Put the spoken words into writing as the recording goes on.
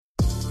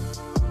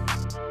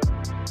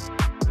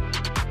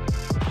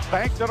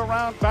Banks it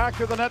around, back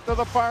to the net to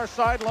the far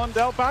side.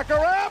 Lundell back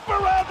around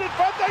in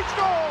front, they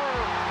score!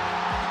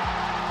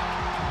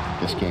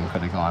 This game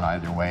could have gone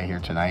either way here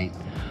tonight.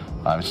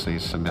 Obviously,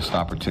 it's a missed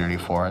opportunity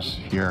for us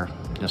here,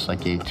 just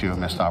like Game 2, a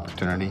missed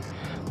opportunity.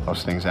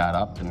 Those things add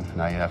up, and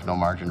now you have no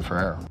margin for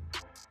error.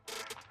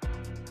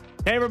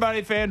 Hey,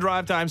 everybody. Fan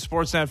Drive Time,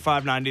 Sportsnet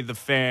 590, The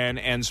Fan,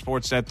 and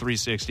Sportsnet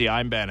 360.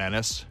 I'm Ben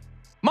Ennis.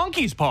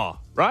 Monkey's paw,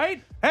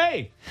 right?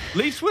 Hey,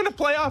 Leafs win a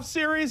playoff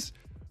series.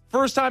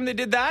 First time they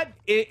did that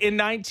in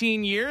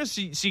 19 years.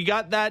 So you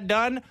got that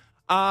done.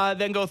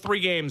 Then go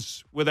 3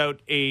 games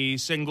without a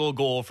single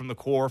goal from the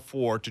core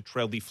 4 to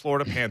trail the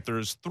Florida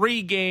Panthers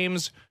 3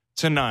 games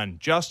to none.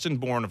 Justin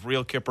Bourne of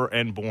Real Kipper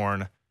and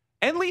Bourne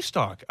and Leafs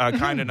Talk,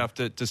 kind enough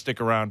to stick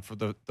around for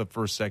the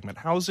first segment.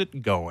 How's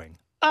it going?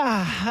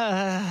 I've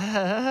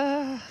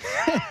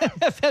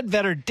had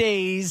better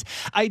days.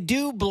 I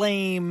do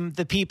blame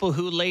the people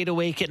who laid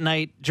awake at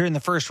night during the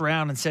first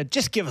round and said,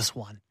 just give us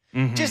one.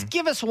 Mm-hmm. Just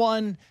give us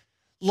one,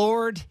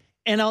 Lord,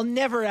 and I'll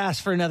never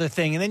ask for another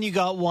thing. And then you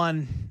got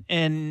one,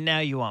 and now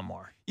you want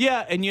more.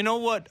 Yeah, and you know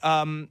what?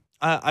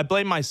 I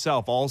blame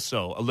myself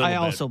also a little bit. I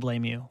also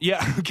blame you.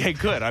 Yeah, okay,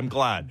 good. I'm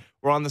glad.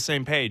 We're on the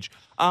same page.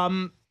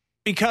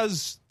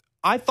 Because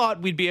I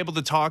thought we'd be able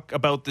to talk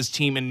about this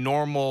team in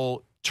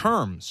normal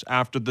terms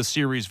after the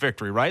series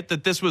victory, right?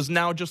 That this was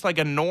now just like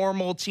a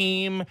normal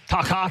team.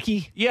 Talk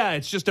hockey? Yeah,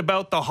 it's just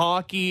about the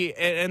hockey,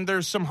 and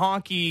there's some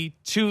hockey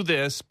to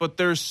this, but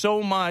there's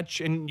so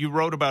much, and you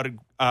wrote about it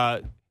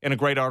in a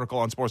great article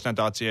on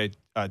Sportsnet.ca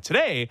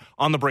today,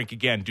 on the brink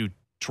again. Do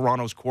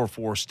Toronto's core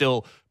 4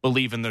 still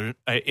believe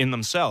in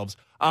themselves?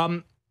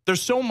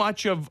 There's so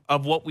much of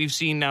what we've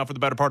seen now for the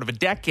better part of a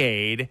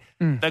decade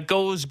that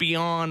goes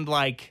beyond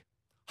like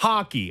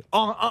hockey,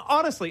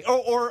 honestly,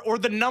 or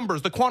the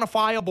numbers, the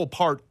quantifiable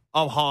part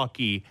of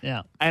hockey.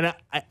 Yeah. And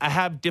I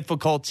have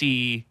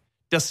difficulty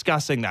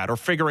discussing that or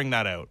figuring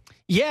that out.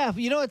 Yeah,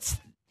 it's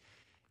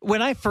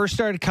when I first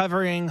started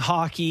covering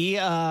hockey,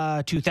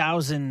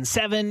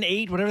 2007,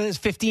 8, whatever it is,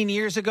 15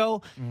 years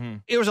ago,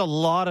 there was a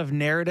lot of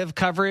narrative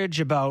coverage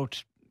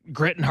about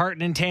grit and heart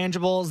and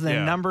intangibles.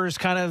 Then numbers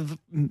kind of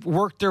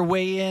worked their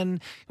way in.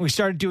 We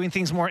started doing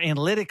things more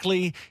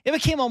analytically. It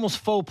became almost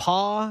faux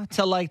pas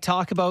to like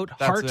talk about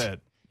heart. That's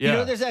it.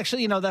 Yeah. There's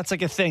actually, that's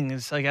like a thing.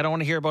 It's like, I don't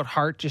want to hear about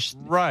heart, just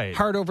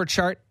heart over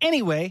chart.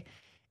 Anyway,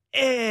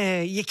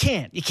 you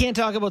can't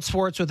talk about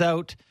sports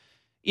without,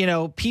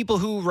 people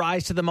who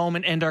rise to the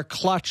moment and are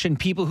clutch, and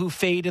people who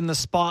fade in the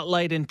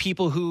spotlight, and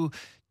people who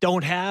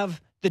don't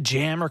have the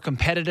jam or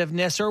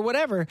competitiveness or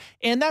whatever.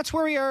 And that's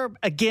where we are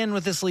again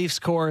with this Leafs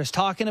core, is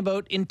talking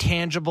about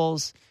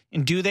intangibles.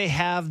 And do they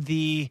have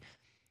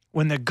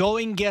when the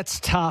going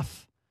gets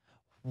tough,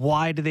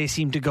 why do they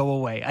seem to go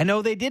away? I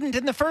know they didn't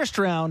in the first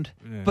round,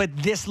 but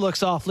this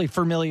looks awfully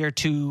familiar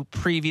to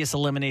previous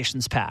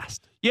eliminations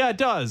past. Yeah, it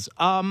does.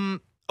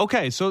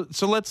 Okay, so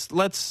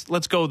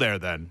let's go there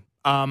then.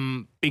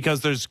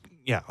 Because there's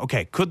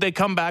could they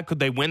come back? Could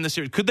they win the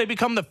series? Could they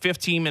become the 5th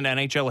team in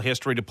NHL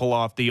history to pull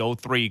off the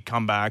 0-3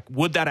 comeback?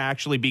 Would that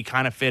actually be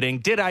kind of fitting?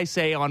 Did I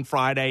say on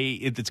Friday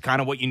it's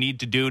kind of what you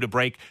need to do to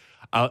break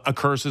a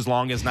curse as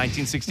long as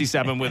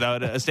 1967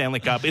 without a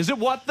Stanley Cup? Is it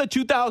what the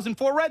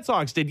 2004 Red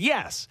Sox did?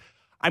 Yes.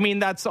 I mean,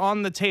 that's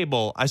on the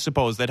table, I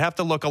suppose. They'd have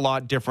to look a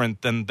lot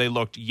different than they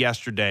looked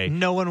yesterday.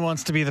 No one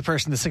wants to be the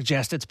person to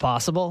suggest it's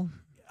possible.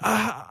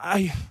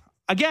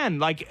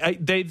 Again,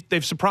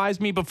 they've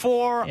surprised me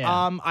before.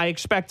 Yeah. I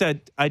expect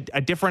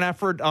a different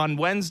effort on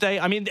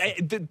Wednesday. I mean,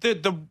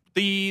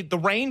 the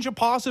range of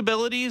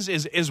possibilities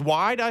is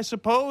wide, I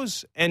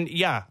suppose. And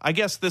yeah, I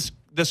guess this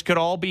could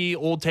all be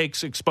old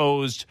takes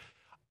exposed.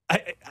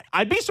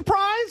 I'd be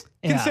surprised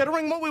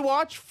considering what we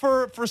watched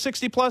for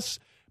 60 plus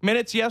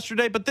minutes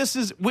yesterday. But this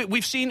is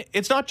we've seen.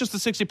 It's not just the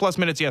 60 plus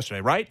minutes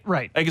yesterday, right?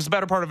 Right. Like it's the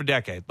better part of a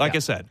decade. Like I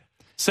said,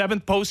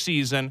 7th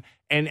postseason,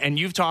 and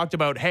you've talked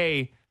about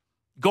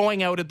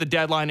going out at the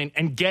deadline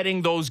and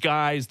getting those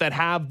guys that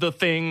have the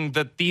thing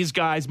that these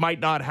guys might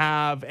not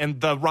have, and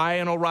the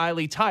Ryan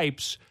O'Reilly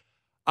types,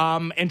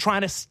 and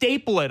trying to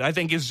staple it, I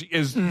think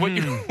is what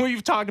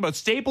you've talked about.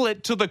 Staple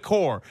it to the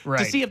core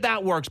to see if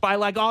that works by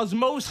like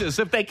osmosis,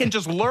 if they can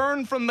just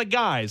learn from the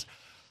guys.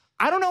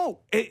 I don't know.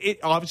 It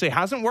obviously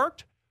hasn't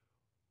worked,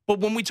 but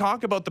when we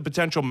talk about the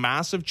potential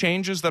massive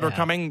changes that are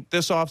coming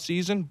this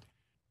offseason,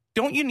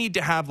 don't you need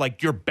to have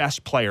like your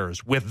best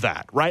players with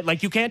that, right?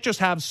 Like you can't just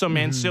have some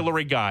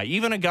ancillary guy,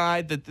 even a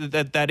guy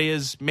that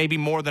is maybe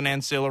more than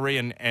ancillary.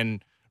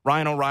 And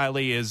Ryan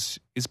O'Reilly is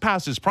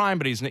past his prime,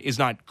 but he's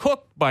not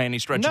cooked by any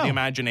stretch of the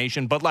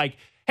imagination. But like,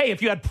 hey,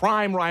 if you had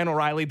prime Ryan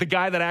O'Reilly, the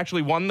guy that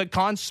actually won the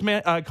Conn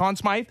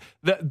Smythe,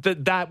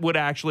 that would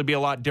actually be a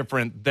lot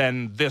different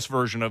than this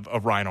version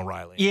of Ryan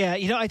O'Reilly. Yeah,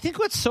 I think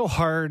what's so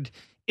hard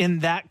in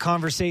that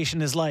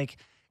conversation is like,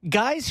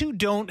 guys who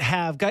don't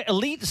have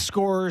elite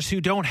scorers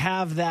who don't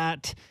have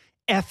that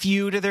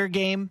FU to their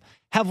game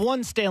have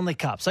won Stanley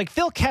Cups. Like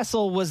Phil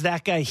Kessel was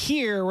that guy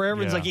here where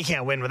everyone's like, you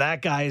can't win with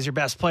that guy as your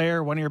best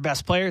player, one of your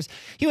best players.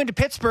 He went to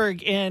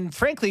Pittsburgh and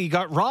frankly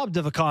got robbed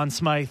of a Conn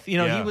Smythe. He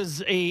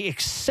was a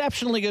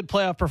exceptionally good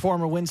playoff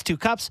performer, wins 2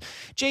 cups.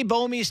 Jay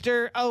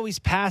Bouwmeester, he's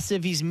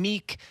passive, he's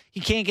meek, he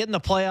can't get in the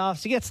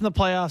playoffs. He gets in the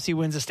playoffs, he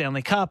wins a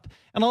Stanley Cup,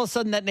 and all of a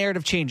sudden that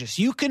narrative changes.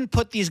 You can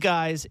put these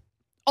guys,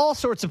 all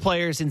sorts of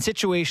players, in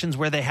situations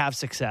where they have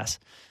success.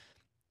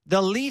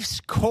 The Leafs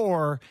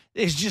core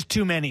is just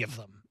too many of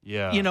them.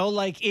 Yeah.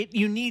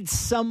 You need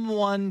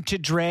someone to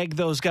drag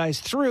those guys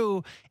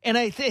through. And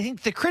I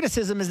think the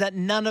criticism is that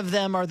none of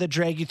them are the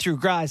drag you through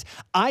guys.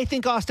 I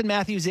think Auston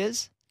Matthews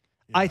is.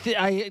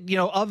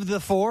 Yeah. Of the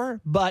 4,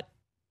 but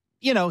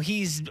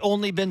he's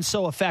only been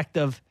so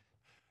effective.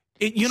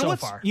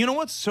 Far. You know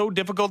what's so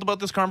difficult about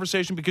this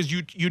conversation, because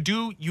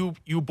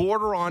you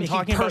border on making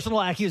talking personal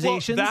about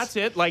accusations. Well, that's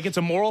it. Like it's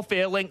a moral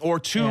failing, or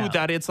 2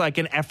 that it's like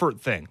an effort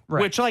thing,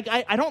 right. Which like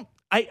I don't.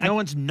 No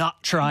one's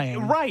not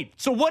trying. Right.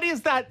 So what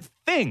is that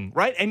thing,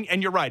 right?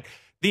 And you're right.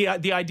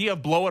 The idea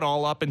of blow it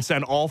all up and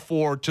send all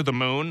 4 to the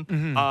moon,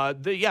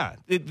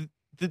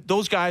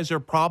 those guys are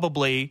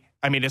probably,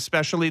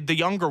 especially the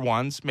younger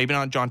ones, maybe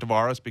not John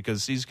Tavares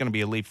because he's going to be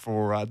a Leaf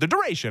for the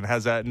duration,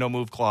 has a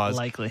no-move clause.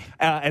 Likely.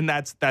 And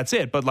that's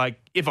it. But, like,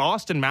 if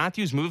Auston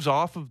Matthews moves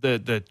off of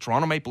the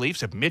Toronto Maple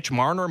Leafs, if Mitch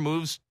Marner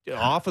moves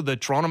off of the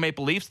Toronto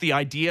Maple Leafs, the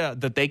idea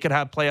that they could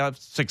have playoff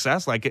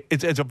success, like,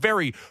 it's a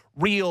very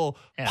real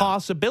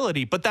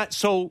possibility. But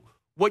so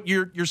what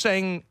you're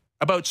saying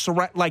about,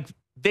 like,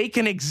 they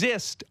can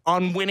exist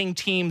on winning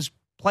teams,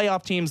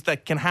 playoff teams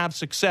that can have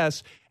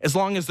success as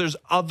long as there's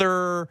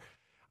other,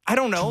 I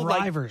don't know,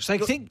 drivers.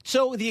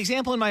 So the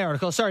example in my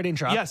article, sorry to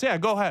interrupt. Yes, yeah,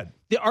 go ahead.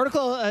 The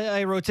article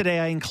I wrote today,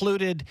 I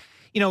included,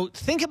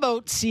 think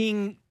about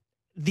seeing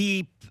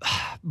the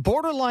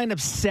borderline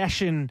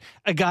obsession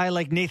a guy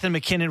like Nathan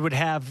McKinnon would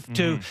have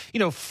to,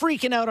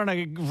 freaking out on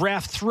a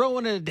ref,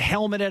 throwing a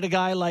helmet at a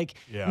guy,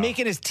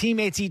 making his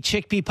teammates eat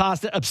chickpea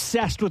pasta,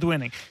 obsessed with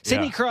winning.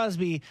 Sidney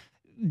Crosby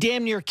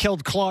damn near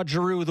killed Claude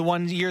Giroux the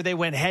one year they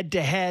went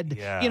head-to-head.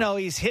 Yeah.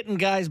 He's hitting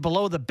guys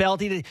below the belt.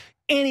 He did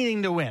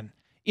anything to win.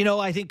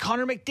 I think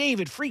Connor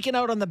McDavid freaking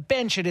out on the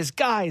bench at his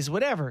guys,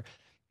 whatever.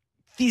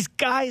 These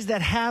guys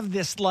that have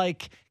this,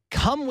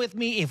 come with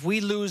me. If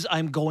we lose,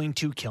 I'm going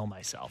to kill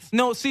myself.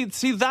 No, see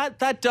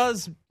that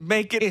does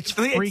make it. It's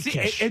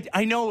freakish.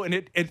 I know, and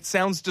it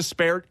sounds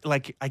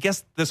like, I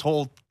guess this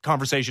whole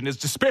conversation is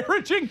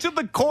disparaging to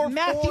the core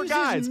Matthews 4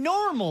 guys. Is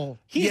normal.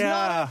 He's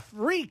not a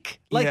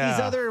freak like these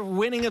other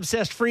winning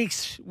obsessed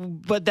freaks.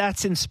 But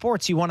that's in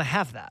sports. You want to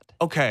have that.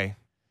 Okay.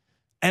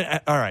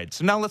 And all right.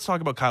 So now let's talk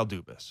about Kyle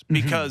Dubas,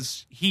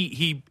 because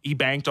he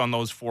banked on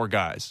those 4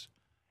 guys,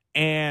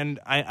 and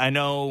I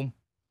know.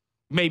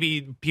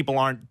 Maybe people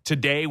aren't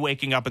today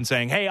waking up and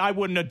saying, hey, I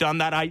wouldn't have done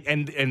that.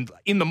 And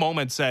in the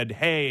moment said,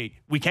 hey,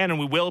 we can and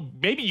we will.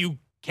 Maybe you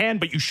can,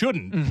 but you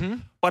shouldn't. Mm-hmm.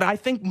 But I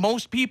think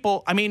most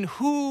people,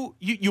 who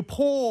you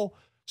poll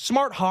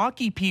smart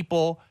hockey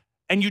people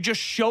and you just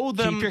show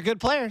them. Keep your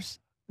good players.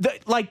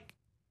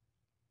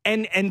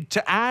 And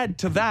to add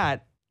to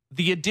that,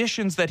 the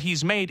additions that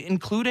he's made,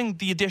 including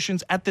the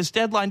additions at this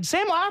deadline.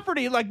 Sam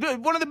Lafferty,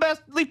 one of the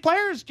best Leaf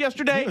players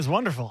yesterday. He was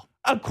wonderful.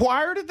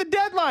 Acquired at the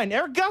deadline.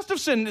 Eric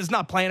Gustafsson is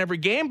not playing every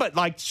game, but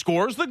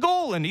scores the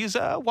goal, and he's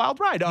a wild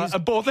ride on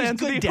both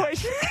ends of the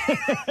equation.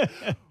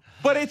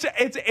 But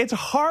it's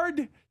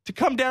hard to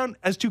come down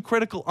as too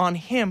critical on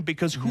him,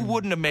 because who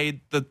wouldn't have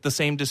made the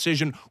same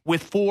decision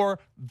with 4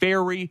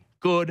 very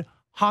good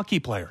hockey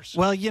players?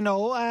 Well,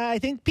 I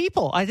think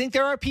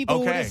there are people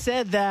who would have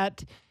said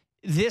that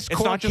this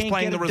core not just can't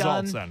playing get the it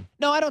results done. then.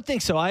 No, I don't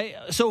think so.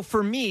 So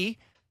for me,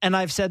 and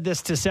I've said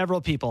this to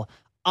several people,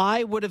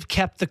 I would have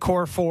kept the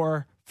core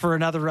 4 for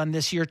another run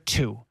this year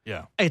too.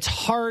 Yeah. It's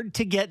hard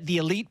to get the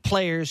elite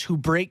players who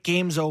break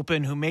games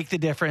open, who make the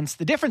difference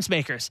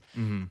makers.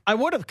 Mm-hmm. I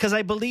would have, because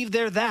I believe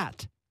they're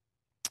that.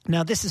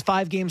 Now, this is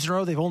 5 games in a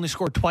row. They've only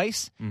scored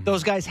twice. Mm-hmm.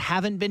 Those guys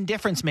haven't been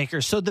difference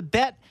makers. So the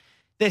bet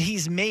that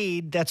he's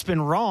made that's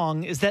been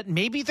wrong is that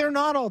maybe they're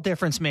not all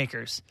difference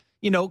makers,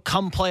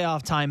 come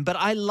playoff time. But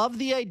I love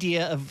the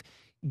idea of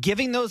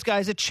giving those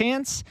guys a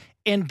chance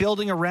and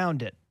building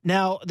around it.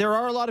 Now, there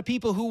are a lot of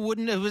people who would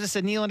have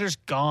said Nylander's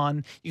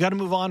gone. You got to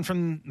move on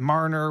from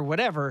Marner,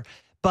 whatever.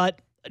 But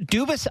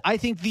Dubas, I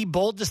think the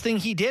boldest thing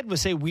he did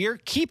was say, we're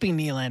keeping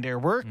Nylander.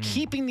 We're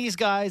keeping these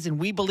guys, and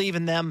we believe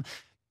in them.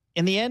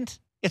 In the end,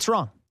 it's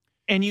wrong.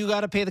 And you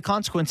got to pay the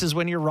consequences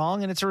when you're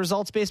wrong, and it's a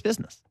results-based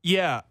business.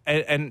 Yeah,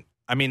 and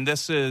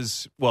this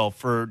is,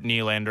 for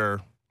Nylander,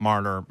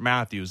 Marner,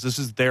 Matthews, this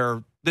is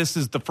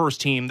the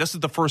first team. This is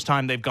the first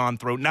time they've gone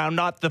through. Now,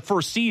 not the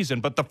first season,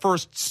 but the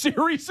first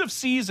series of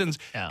seasons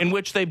in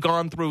which they've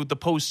gone through the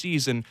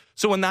postseason.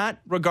 So in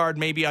that regard,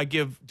 maybe I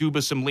give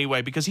Dubas some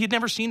leeway, because he had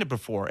never seen it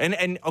before.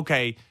 And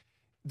okay,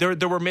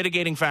 there were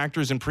mitigating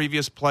factors in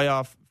previous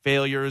playoff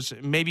failures.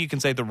 Maybe you can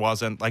say there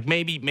wasn't.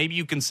 Maybe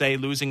you can say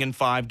losing in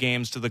 5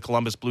 games to the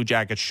Columbus Blue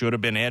Jackets should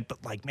have been it. But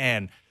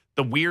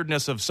the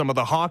weirdness of some of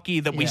the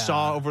hockey that we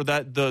saw over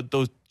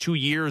those 2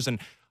 years, and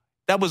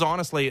that was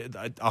honestly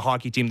a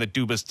hockey team that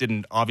Dubas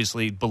didn't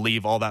obviously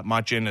believe all that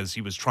much in, as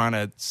he was trying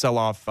to sell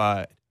off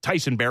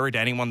Tyson Barrie to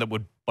anyone that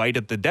would bite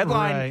at the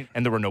deadline,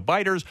 and there were no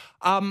biters.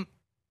 But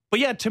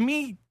yeah, to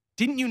me,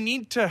 didn't you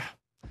need to...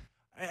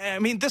 I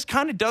mean, this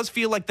kind of does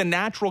feel like the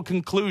natural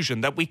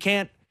conclusion that we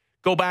can't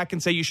go back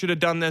and say you should have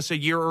done this a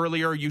year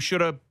earlier, you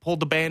should have pulled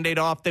the Band-Aid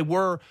off. They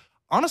were...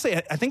 Honestly,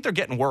 I think they're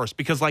getting worse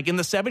because, like, in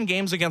the 7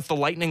 games against the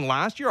Lightning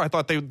last year, I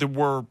thought they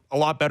were a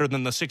lot better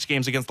than the 6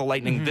 games against the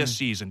Lightning this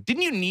season.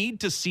 Didn't you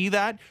need to see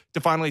that to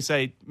finally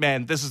say,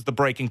 man, this is the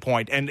breaking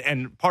point?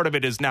 And part of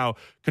it is now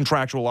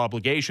contractual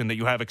obligation that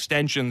you have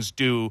extensions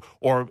due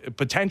or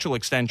potential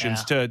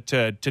extensions to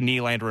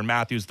Nylander and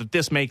Matthews, that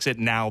this makes it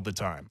now the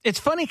time. It's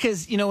funny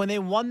because, you know, when they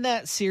won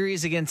that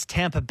series against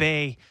Tampa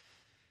Bay,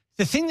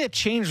 the thing that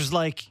changed was,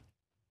 like,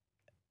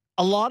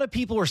 a lot of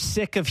people were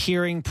sick of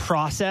hearing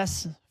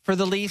process for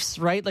the Leafs,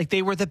 right? Like,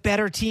 they were the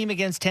better team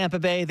against Tampa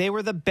Bay. They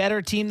were the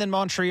better team than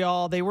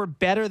Montreal. They were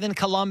better than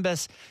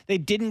Columbus. They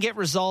didn't get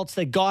results.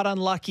 They got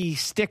unlucky.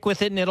 Stick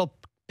with it and it'll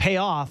pay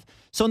off.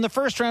 So in the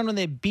first round, when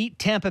they beat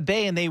Tampa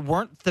Bay and they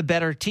weren't the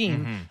better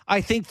team,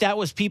 I think that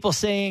was people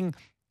saying,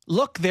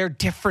 look, they're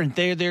different.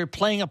 They're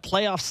playing a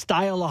playoff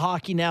style of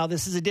hockey now.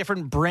 This is a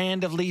different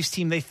brand of Leafs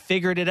team. They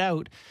figured it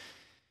out.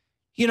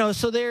 You know,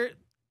 so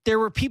there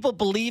were people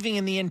believing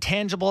in the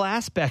intangible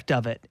aspect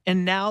of it.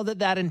 And now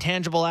that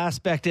intangible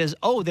aspect is,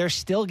 they're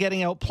still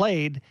getting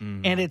outplayed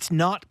and it's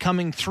not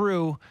coming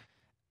through.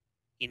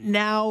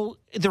 Now,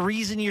 the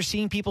reason you're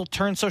seeing people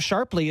turn so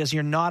sharply is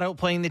you're not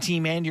outplaying the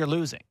team and you're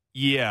losing.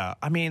 Yeah.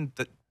 I mean,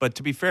 but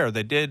to be fair,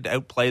 they did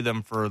outplay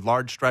them for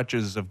large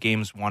stretches of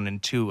games 1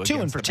 and 2.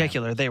 2 in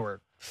particular, they were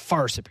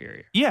far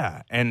superior.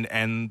 Yeah.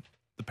 And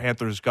the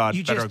Panthers got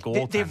better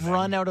goaltending. They've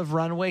run out of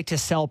runway to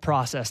sell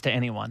process to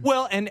anyone.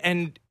 Well,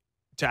 and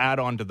to add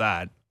on to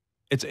that,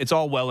 it's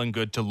all well and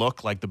good to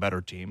look like the better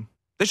team.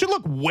 They should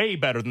look way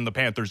better than the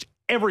Panthers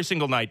every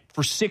single night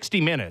for 60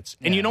 minutes.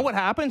 And you know what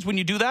happens when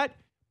you do that?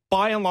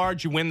 By and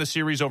large, you win the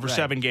series over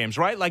 7 games,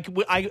 right? Like,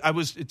 I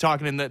was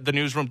talking in the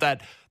newsroom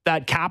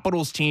that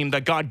Capitals team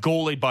that got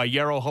goalied by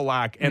Jaro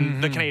Halak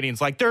and the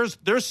Canadians. Like,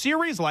 there's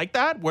series like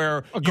that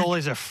where a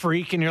goalie's a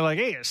freak and you're like,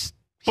 hey,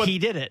 he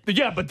did it.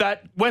 Yeah, but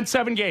that went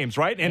 7 games,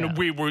 right? And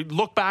we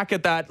look back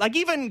at that. Like,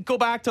 even go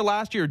back to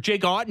last year,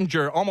 Jake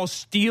Ottinger almost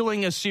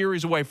stealing a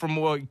series away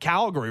from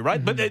Calgary,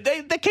 right? But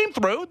they came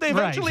through. They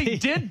eventually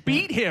did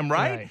beat him,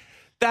 right?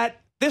 That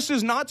this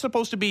is not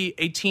supposed to be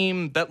a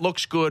team that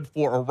looks good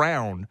for a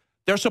round.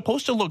 They're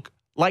supposed to look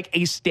like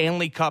a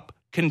Stanley Cup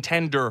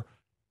contender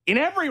in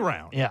every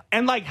round. Yeah.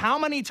 And, like, how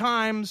many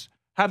times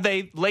have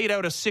they laid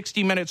out a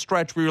 60-minute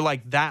stretch where you're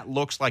like, that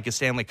looks like a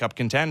Stanley Cup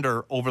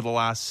contender over the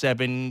last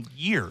 7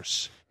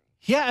 years?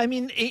 Yeah, I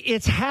mean,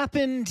 it's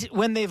happened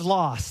when they've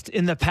lost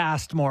in the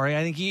past, Maury.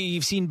 I think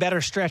you've seen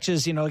better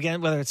stretches, you know,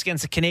 again, whether it's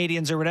against the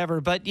Canadians or whatever.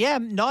 But, yeah,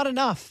 not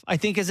enough, I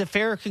think, is a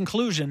fair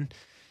conclusion.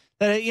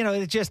 That, you know,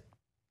 it just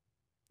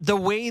the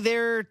way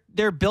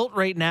they're built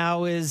right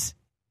now is,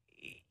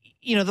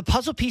 you know, the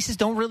puzzle pieces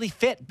don't really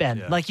fit, Ben.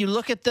 Yeah. Like, you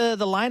look at the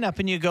lineup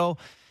and you go,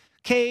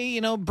 okay, you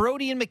know,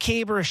 Brody and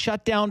McCabe are a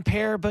shutdown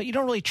pair, but you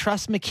don't really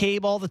trust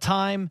McCabe all the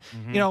time.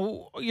 You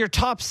know, your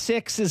top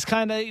 6 is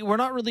kind of, we're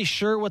not really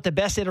sure what the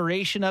best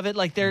iteration of it.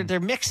 Like, they're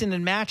mixing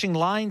and matching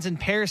lines and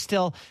pairs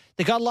still.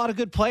 They got a lot of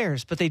good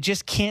players, but they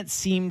just can't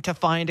seem to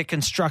find a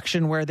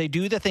construction where they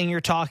do the thing you're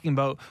talking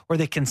about, where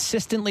they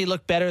consistently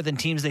look better than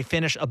teams they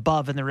finish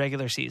above in the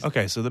regular season.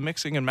 Okay, so the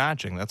mixing and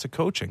matching, that's a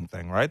coaching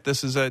thing, right?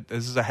 This is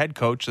a head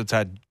coach that's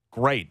had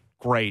great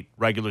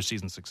regular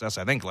season success.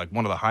 I think like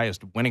one of the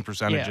highest winning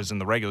percentages in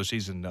the regular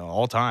season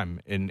all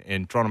time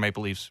in Toronto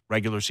Maple Leafs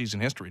regular season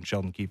history, in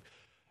Sheldon Keefe.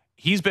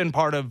 He's been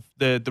part of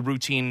the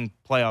routine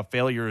playoff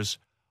failures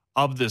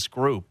of this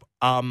group.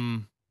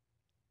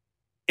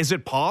 Is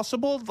it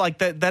possible like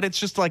that it's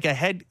just like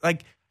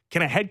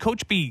can a head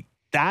coach be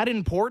that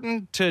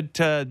important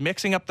to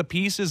mixing up the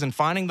pieces and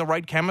finding the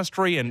right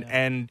chemistry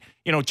and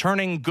you know,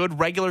 turning good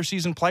regular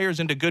season players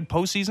into good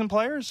postseason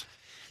players?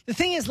 The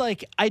thing is,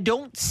 like, I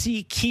don't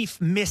see Keefe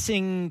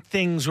missing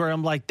things where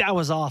I'm like, that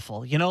was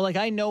awful. You know, like,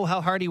 I know how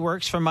hard he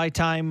works from my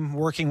time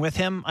working with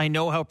him. I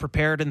know how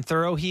prepared and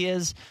thorough he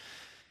is.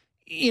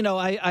 You know,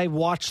 I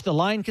watched the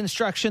line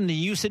construction, the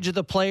usage of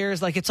the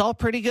players. Like, it's all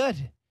pretty good.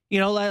 You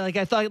know, like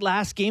I thought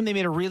last game they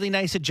made a really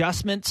nice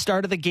adjustment.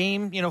 Start of the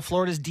game, you know,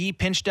 Florida's D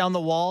pinched down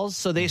the walls,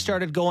 so they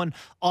started going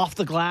off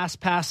the glass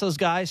past those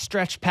guys,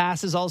 stretch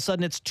passes. All of a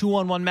sudden, it's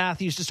 2-on-1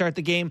 Matthews to start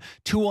the game,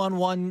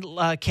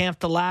 2-on-1 Camp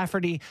to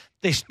Lafferty.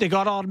 They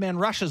got odd man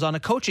rushes on a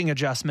coaching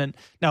adjustment.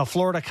 Now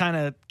Florida kind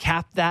of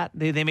capped that.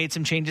 They made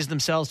some changes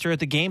themselves throughout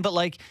the game, but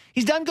like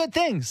he's done good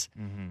things.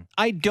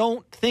 I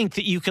don't think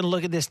that you can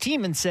look at this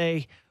team and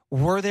say,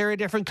 were there a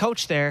different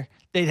coach there,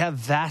 they'd have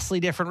vastly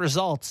different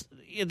results.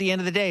 At the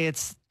end of the day,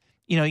 it's,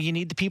 you know, you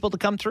need the people to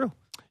come through.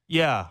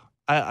 Yeah,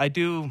 I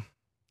do.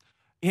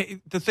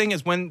 The thing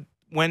is, when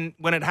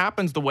it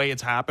happens the way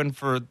it's happened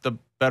for the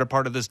better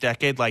part of this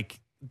decade, like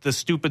the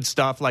stupid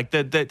stuff, like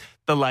the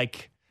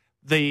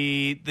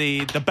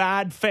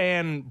bad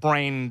fan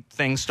brain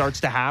thing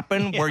starts to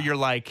happen, where you're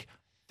like,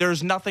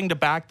 there's nothing to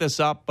back this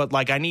up, but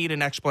like I need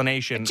an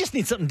explanation. It just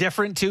needs something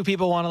different too.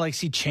 People want to like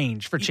see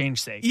change for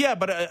change's sake. Yeah,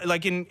 but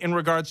like in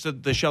regards to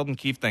the Sheldon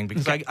Keefe thing,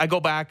 because I go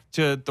back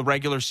to the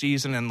regular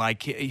season and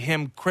like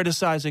him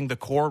criticizing the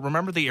core.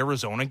 Remember the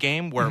Arizona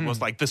game where it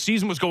was like the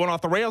season was going off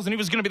the rails and he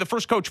was going to be the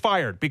first coach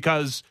fired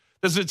because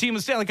this is a team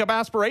with Stanley Cup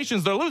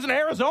aspirations. They're losing to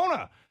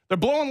Arizona. They're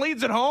blowing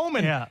leads at home,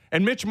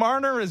 and Mitch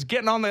Marner is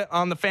getting on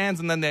the fans,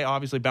 and then they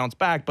obviously bounce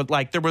back. But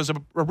like there was a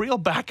real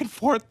back and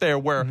forth there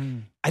where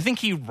I think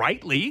he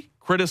rightly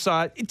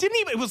criticized.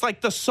 It was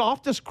like the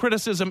softest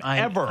criticism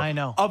ever. I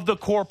know. Of the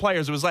core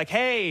players. It was like,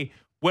 hey,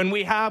 when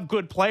we have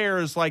good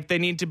players, like they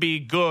need to be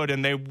good,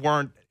 and they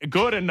weren't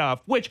good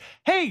enough. Which,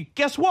 hey,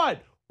 guess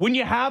what? When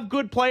you have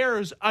good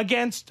players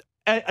against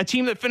a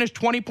team that finished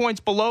 20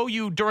 points below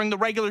you during the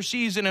regular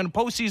season and a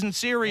postseason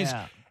series.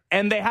 Yeah.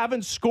 And they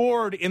haven't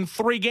scored in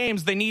 3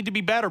 games. They need to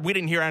be better. We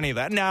didn't hear any of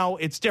that. Now,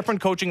 it's different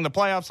coaching in the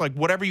playoffs. Like,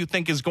 whatever you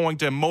think is going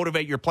to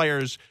motivate your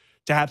players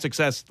to have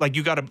success, like,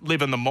 you got to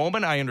live in the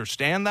moment. I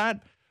understand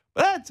that.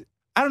 But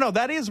I don't know.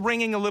 That is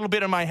ringing a little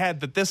bit in my head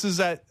that this is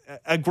a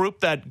group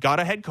that got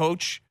a head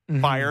coach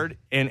fired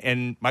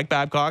and Mike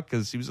Babcock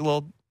because he was a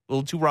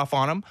little too rough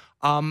on him.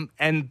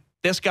 And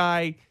this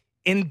guy,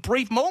 in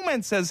brief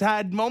moments, has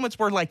had moments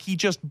where, like, he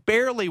just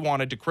barely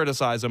wanted to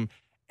criticize him.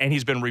 And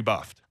he's been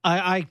rebuffed.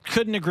 I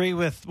couldn't agree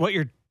with what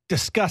you're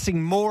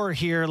discussing more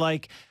here.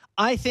 Like,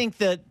 I think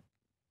that,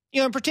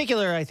 in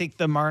particular, I think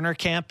the Marner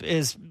camp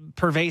is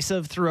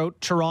pervasive throughout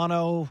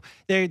Toronto.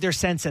 They're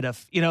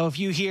sensitive. If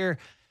you hear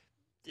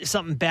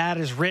something bad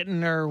is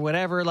written or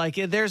whatever, like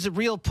there's a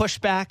real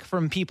pushback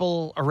from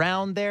people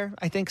around there,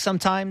 I think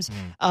sometimes.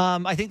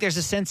 I think there's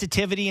a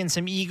sensitivity and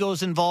some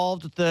egos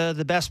involved with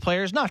the best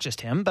players, not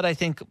just him, but I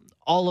think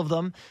all of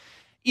them.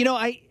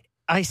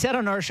 I said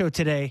on our show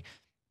today,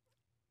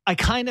 I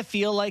kind of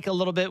feel like a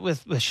little bit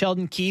with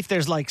Sheldon Keefe,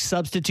 there's like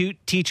substitute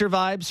teacher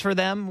vibes for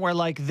them where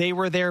like they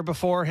were there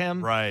before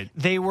him. Right.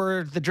 They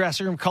were the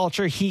dressing room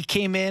culture. He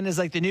came in as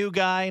like the new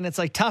guy, and it's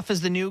like tough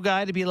as the new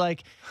guy to be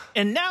like,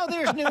 and now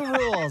there's new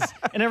rules.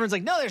 And everyone's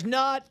like, no, there's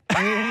not.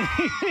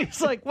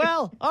 It's like,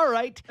 well, all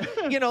right.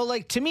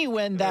 Like to me,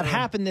 when that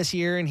happened this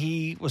year and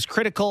he was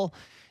critical,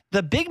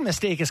 the big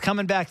mistake is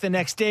coming back the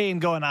next day and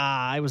going,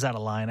 I was out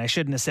of line. I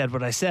shouldn't have said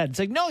what I said. It's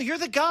like, no, you're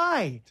the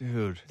guy.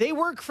 Dude. They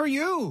work for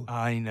you.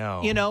 I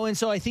know. And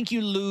so I think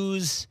you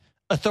lose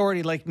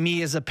authority, like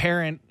me as a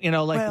parent,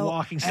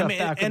 walking stuff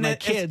back with my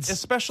kids.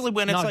 Especially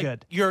when it's like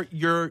good.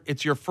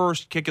 It's your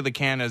first kick of the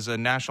can as a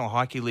National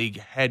Hockey League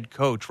head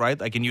coach,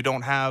 right? Like, and you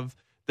don't have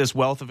this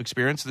wealth of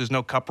experience. There's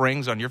no cup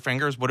rings on your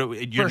fingers.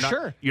 You're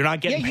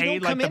not getting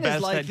paid like the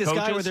best head this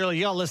coaches. Guy where they're like,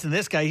 listen to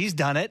this guy. He's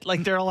done it.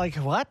 Like they're all like,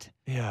 what?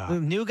 Yeah. The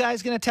new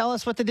guy's going to tell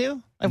us what to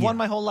do? I've won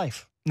my whole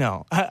life.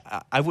 No,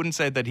 I wouldn't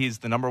say that he's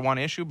the number one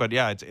issue, but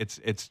yeah,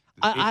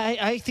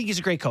 I think he's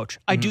a great coach.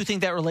 I do think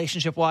that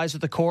relationship wise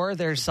with the core,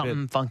 there's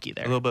something funky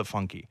there. A little bit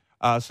funky.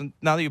 So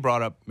now that you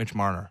brought up Mitch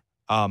Marner,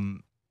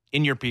 in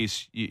your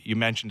piece, you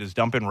mentioned his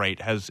dump-in rate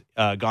has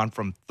gone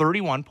from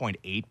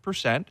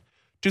 31.8%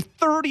 to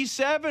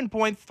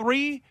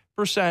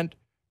 37.3%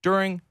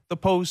 during the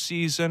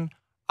postseason.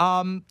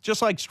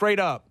 Just like straight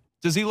up,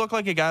 does he look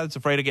like a guy that's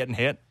afraid of getting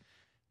hit?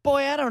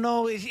 Boy, I don't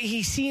know.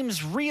 He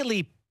seems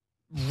really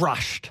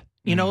rushed.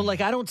 Like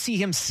I don't see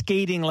him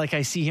skating like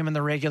I see him in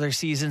the regular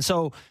season.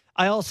 So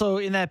I also,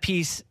 in that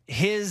piece,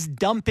 his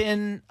dump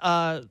in,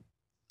 the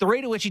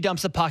rate at which he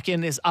dumps the puck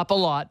in is up a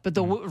lot, but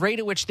the rate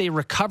at which they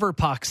recover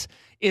pucks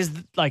is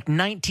like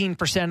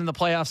 19% in the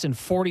playoffs and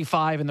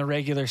 45% in the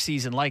regular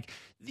season. Like,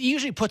 he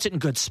usually puts it in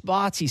good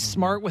spots. He's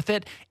smart with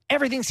it.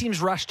 Everything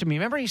seems rushed to me.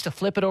 Remember, he used to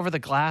flip it over the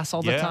glass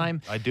all the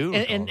time? I do.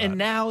 And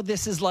now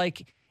this is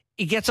like,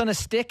 he gets on a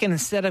stick, and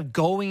instead of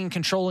going and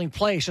controlling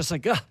play, it's just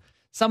like,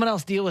 someone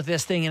else deal with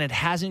this thing, and it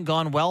hasn't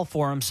gone well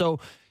for him. So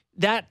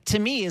that, to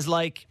me, is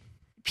like,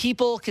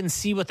 people can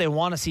see what they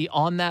want to see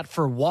on that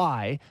for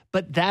why,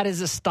 but that is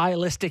a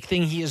stylistic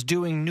thing he is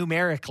doing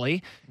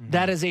numerically.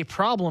 That is a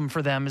problem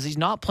for them, is he's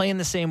not playing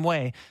the same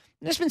way.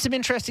 There's been some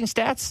interesting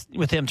stats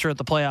with him throughout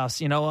the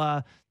playoffs.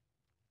 I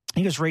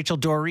think it was Rachel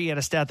Doree had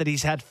a stat that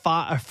he's had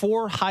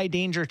 4 high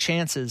danger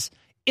chances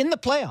in the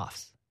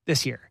playoffs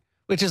this year,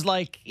 which is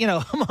like,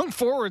 among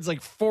forwards,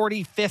 like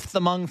 45th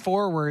among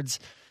forwards,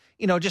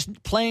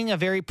 just playing a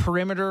very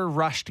perimeter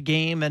rushed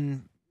game.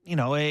 And,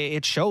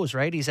 it shows,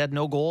 right? He's had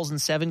no goals in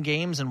 7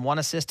 games and 1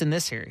 assist in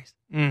this series.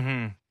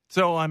 Mm-hmm.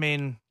 So, I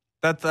mean,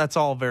 that's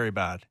all very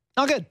bad.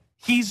 Not good.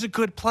 He's a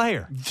good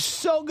player.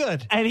 So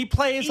good. And he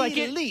plays like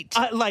elite.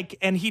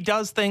 And he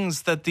does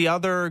things that the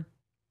other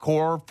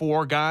core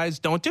 4 guys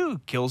don't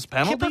do. Kills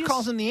penalties. Kipper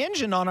calls him the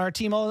engine on our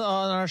team, on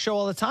our show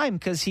all the time,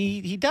 because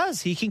he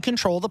does. He can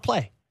control the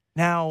play.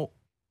 Now,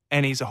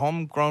 and he's a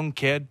homegrown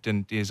kid,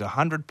 and he's a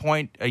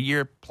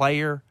 100-point-a-year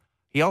player.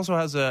 He also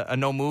has a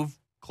no-move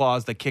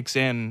clause that kicks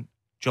in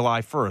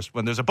July 1st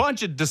when there's a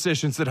bunch of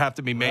decisions that have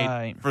to be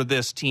made for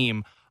this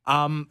team.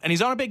 And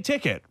he's on a big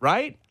ticket,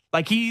 right?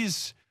 Like you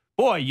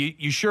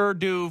sure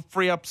do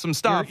free up some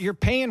stuff. You're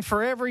paying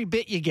for every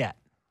bit you get.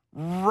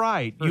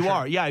 Right. You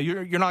are. Yeah,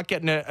 you're not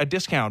getting a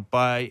discount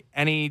by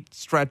any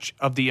stretch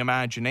of the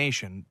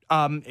imagination.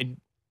 And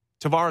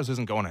Tavares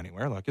isn't going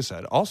anywhere, like I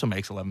said. Also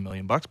makes $11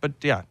 million, but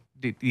yeah,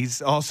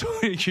 he's also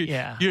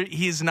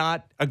he's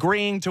not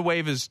agreeing to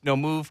waive his no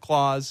move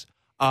clause.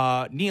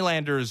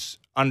 Nylander's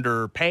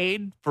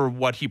underpaid for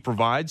what he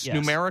provides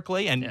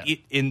numerically, and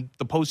in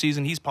the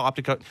postseason he's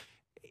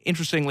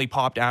interestingly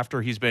popped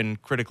after he's been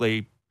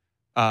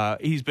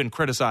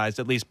criticized,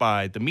 at least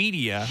by the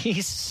media.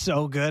 He's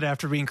so good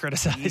after being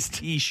criticized.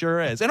 He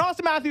sure is. And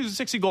Auston Matthews is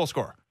a 60-goal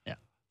scorer. Yeah.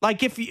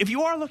 Like, if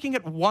you are looking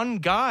at one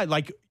guy,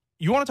 like,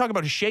 you want to talk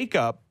about a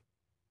shakeup,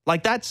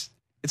 like, it's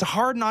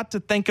hard not to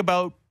think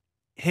about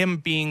him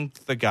being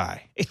the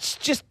guy. It's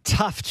just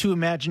tough to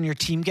imagine your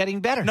team getting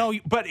better. No,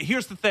 but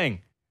here's the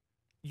thing.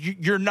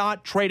 You're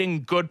not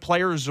trading good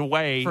players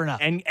away for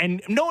nothing.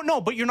 And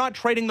but you're not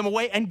trading them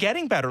away and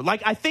getting better.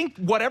 Like, I think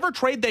whatever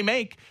trade they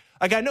make,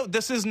 like, I know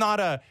this is not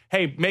a,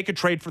 hey, make a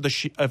trade for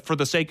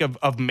the sake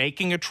of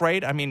making a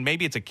trade. I mean,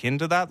 maybe it's akin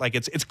to that. Like,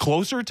 it's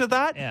closer to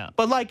that. Yeah.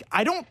 But, like,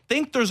 I don't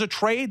think there's a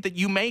trade that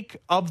you make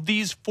of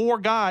these four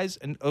guys,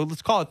 and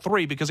let's call it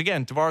three, because,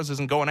 again, Tavares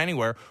isn't going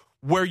anywhere,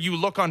 where you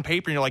look on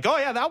paper and you're like, oh,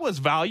 yeah, that was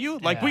value.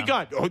 Like,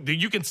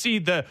 you can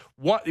see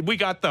we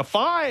got the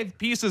 5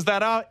 pieces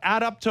that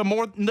add up to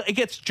more.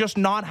 It's just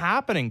not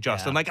happening,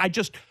 Justin. Yeah. Like,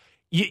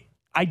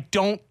 I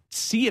don't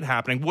see it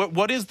happening.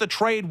 What is the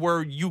trade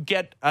where you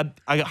get a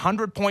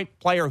 100-point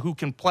player who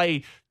can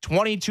play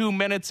 22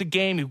 minutes a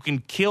game, who can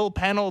kill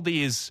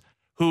penalties,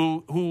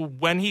 who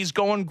when he's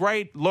going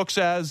great looks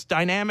as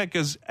dynamic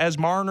as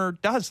Marner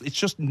does? It's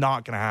just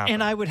not going to happen.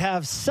 And I would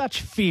have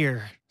such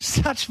fear,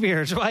 so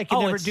I could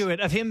never do it,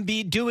 of him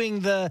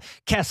doing the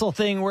Kessel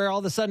thing where all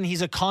of a sudden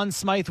he's a Conn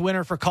Smythe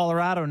winner for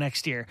Colorado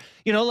next year.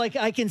 You know, like,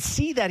 I can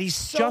see that he's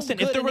so Justin,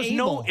 good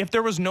if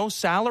there was no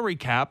salary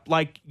cap,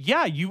 like,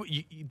 yeah, you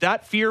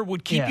that fear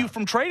would keep you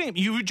from trading him.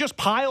 You would just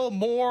pile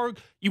more.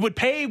 You would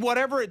pay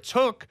whatever it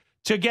took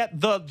to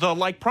get the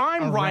like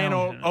prime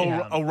Ryan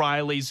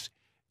O'Reilly's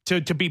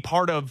to be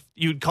part of,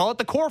 you'd call it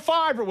the core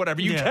 5 or whatever.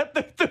 You get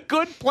the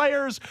good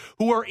players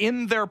who are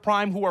in their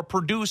prime, who are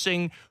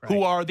producing,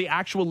 who are the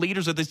actual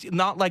leaders of this,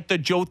 not like the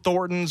Joe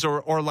Thorntons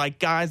or like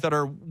guys that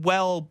are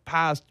well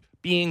past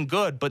being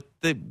good, but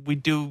we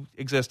do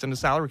exist in a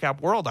salary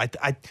cap world.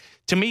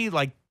 To me,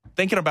 like,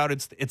 thinking about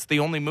it's the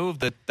only move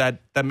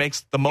that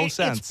makes the most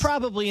sense. It's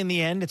probably, in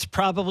the end, it's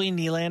probably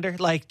Nylander,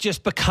 like,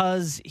 just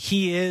because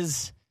he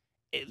is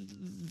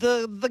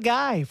the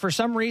guy. For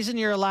some reason,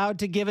 you're allowed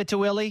to give it to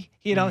Willie.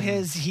 You know,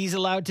 he's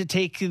allowed to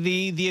take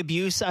the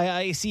abuse.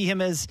 I see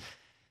him as,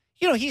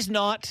 you know, he's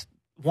not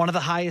one of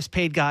the highest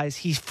paid guys.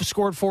 He's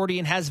scored 40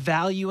 and has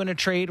value in a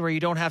trade where you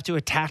don't have to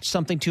attach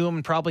something to him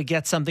and probably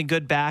get something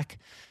good back.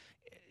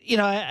 You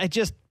know,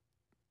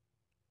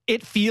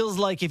 it feels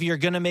like if you're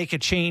going to make a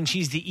change,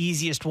 he's the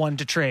easiest one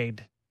to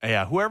trade.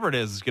 Yeah, whoever it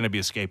is going to be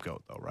a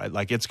scapegoat, though, right?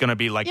 Like, it's going to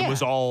be like it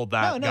was all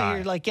that guy. No,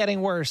 you're like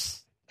getting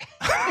worse.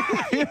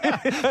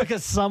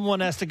 Because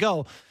someone has to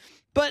go.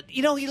 But,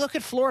 you know, you look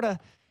at Florida,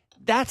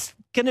 that's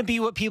going to be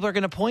what people are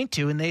going to point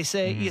to. And they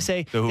say,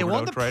 they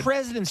won the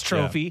President's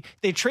Trophy. Yeah.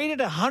 They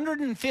traded a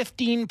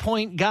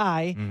 115-point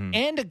guy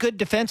and a good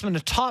defenseman, a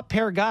top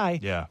pair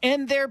guy,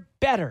 and they're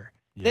better.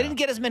 Yeah. They didn't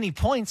get as many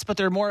points, but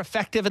they're more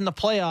effective in the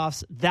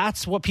playoffs.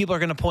 That's what people are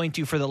going to point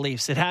to for the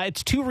Leafs.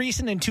 It's too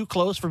recent and too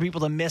close for people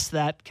to miss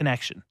that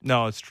connection.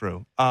 No, it's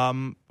true.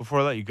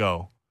 Before I let you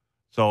go,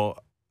 so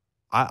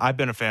I've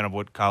been a fan of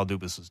what Kyle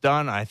Dubas has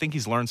done. I think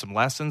he's learned some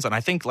lessons, and I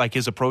think, like,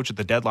 his approach at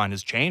the deadline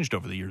has changed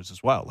over the years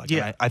as well. Like,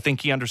 I think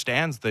he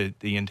understands the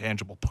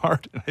intangible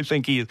part. I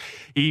think he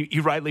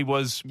rightly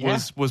was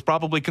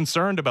probably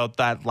concerned about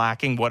that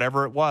lacking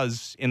whatever it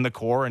was in the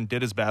core, and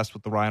did his best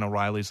with the Ryan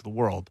O'Reillys of the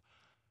world.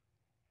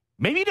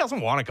 Maybe he doesn't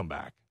want to come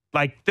back.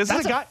 Like, that's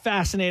a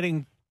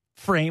fascinating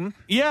frame.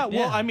 Yeah,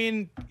 well, I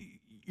mean,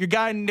 your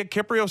guy Nick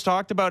Kypreos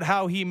talked about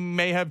how he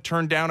may have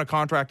turned down a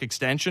contract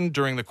extension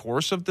during the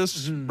course of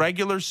this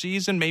regular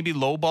season, maybe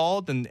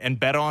lowballed and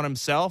bet on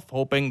himself,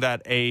 hoping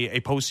that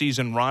a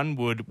postseason run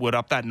would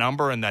up that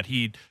number and that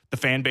the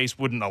fan base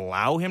wouldn't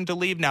allow him to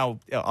leave. Now,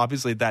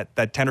 obviously,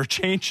 that tenor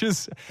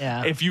changes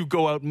if you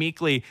go out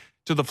meekly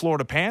to the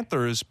Florida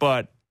Panthers.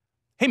 But,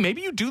 hey,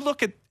 maybe you do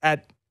look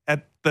at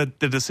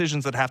the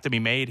decisions that have to be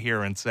made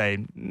here and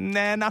say,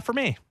 nah, not for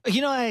me.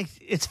 You know,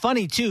 it's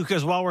funny, too,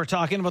 because while we're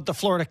talking about the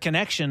Florida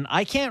connection,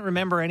 I can't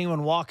remember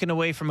anyone walking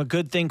away from a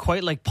good thing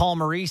quite like Paul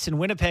Maurice in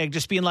Winnipeg,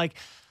 just being like,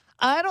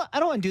 I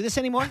don't want to do this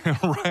anymore.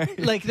 Right.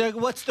 Like,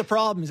 what's the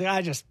problem? He's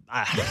like, it's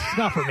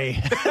not for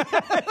me.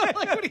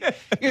 Like,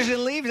 you're just going to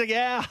leave? He's like,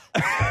 yeah,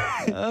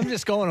 I'm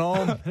just going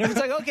home. And it's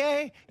like,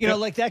 okay. You know,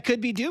 like, that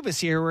could be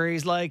Dubas here, where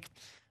he's like,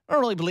 I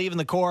don't really believe in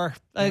the core.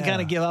 I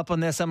kind of give up on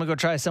this. I'm going to go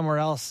try somewhere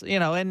else. You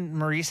know, and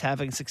Maurice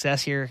having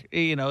success here,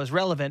 you know, is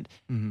relevant.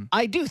 Mm-hmm.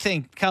 I do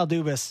think Kyle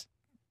Dubas,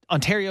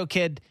 Ontario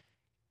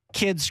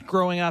kids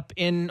growing up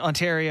in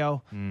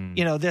Ontario,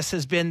 you know, this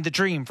has been the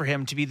dream for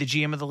him to be the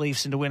GM of the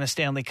Leafs and to win a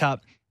Stanley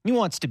Cup. He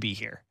wants to be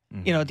here.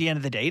 Mm-hmm. You know, at the end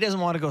of the day, he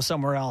doesn't want to go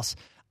somewhere else.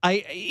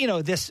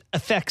 This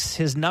affects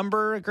his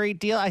number a great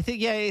deal. I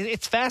think,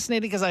 it's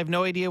fascinating because I have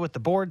no idea what the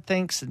board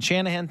thinks and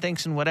Shanahan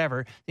thinks and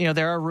whatever.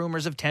 There are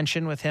rumors of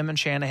tension with him and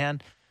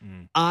Shanahan.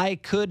 I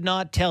could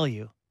not tell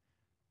you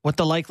what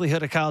the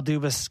likelihood of Kyle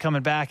Dubas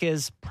coming back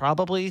is.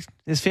 Probably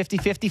is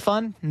 50-50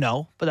 fun?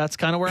 No, but that's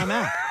kind of where I'm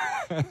at.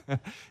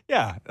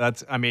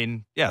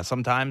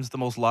 Sometimes the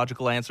most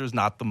logical answer is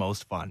not the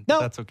most fun. No,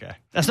 that's okay.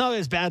 That's not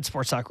as bad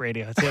sports talk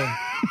radio.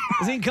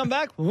 Is he can come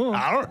back? Ooh.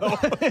 I don't know.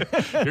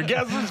 Your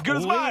guess is as good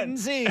as mine. Wait and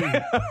see. All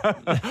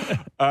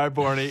right,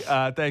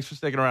 Borny. Thanks for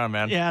sticking around,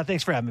 man. Yeah,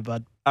 thanks for having me,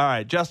 bud. All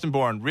right, Justin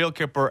Bourne, Real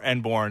Kipper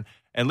and Bourne,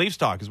 and Leafs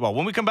Talk as well.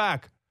 When we come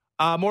back,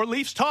 more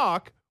Leafs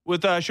Talk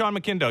with Sean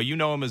McKindo. You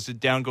know him as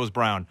Down Goes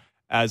Brown,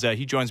 as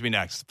he joins me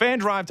next. Fan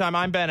Drive Time.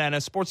 I'm Ben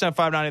Ennis, Sportsnet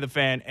 590 The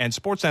Fan, and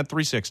Sportsnet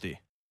 360.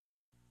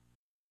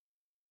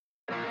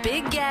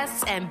 Big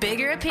guests and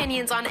bigger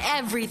opinions on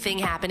everything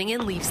happening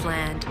in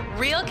Leafsland.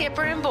 Real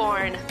Kipper and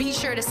Bourne. Be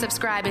sure to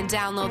subscribe and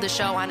download the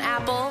show on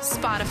Apple,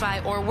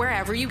 Spotify, or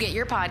wherever you get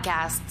your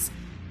podcasts.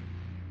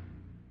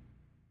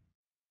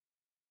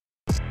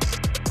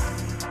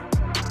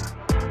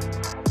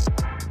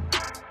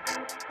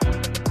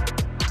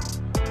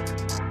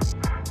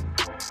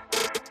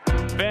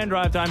 Fan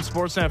Drive Time,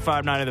 Sportsnet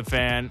 590 The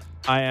Fan.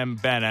 I am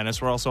Ben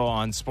Ennis. We're also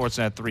on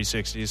Sportsnet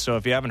 360. So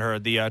if you haven't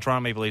heard, the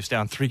Toronto Maple Leafs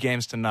down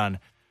 3-0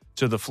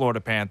 to the Florida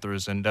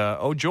Panthers. And,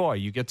 oh joy,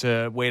 you get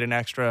to wait an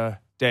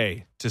extra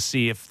day to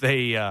see if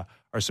they are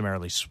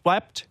summarily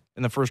swept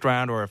in the first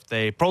round or if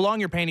they prolong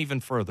your pain even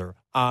further.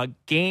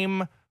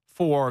 Game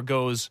 4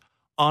 goes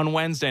on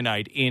Wednesday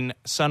night in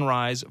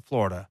Sunrise,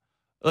 Florida.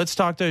 Let's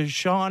talk to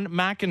Sean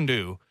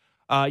McIndoe.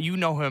 You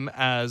know him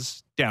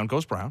as Down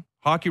Goes Brown,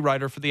 hockey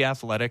writer for The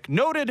Athletic,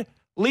 noted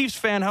Leafs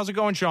fan. How's it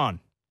going,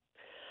 Sean?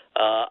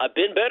 I've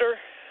been better.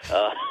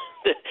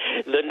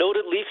 The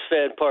noted Leafs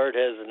fan part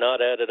has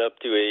not added up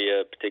to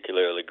a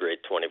particularly great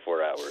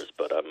 24 hours,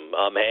 but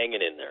I'm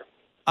hanging in there.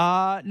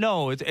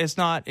 No, it's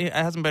not. It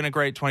hasn't been a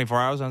great 24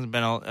 hours. It hasn't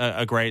been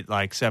a great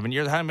 7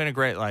 years. It hasn't been a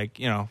great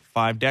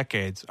 5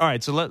 decades. All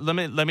right, so let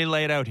me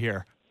lay it out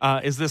here.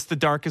 Is this the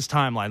darkest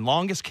timeline?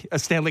 Longest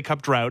Stanley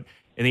Cup drought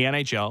in the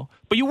NHL,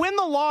 but you win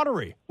the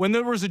lottery when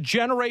there was a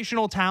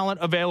generational talent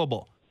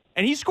available,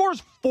 and he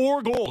scores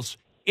 4 goals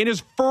in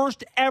his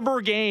first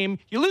ever game.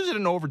 You lose it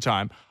in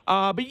overtime.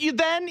 But you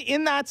then,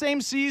 in that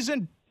same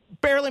season,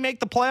 barely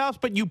make the playoffs,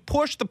 but you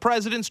push the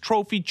President's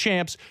Trophy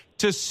champs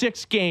to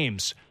 6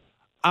 games.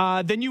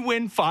 Then you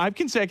win 5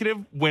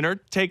 consecutive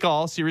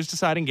winner-take-all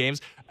series-deciding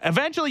games.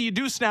 Eventually, you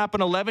do snap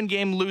an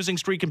 11-game losing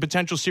streak and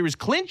potential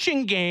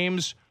series-clinching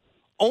games,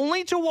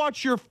 only to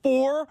watch your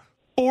 4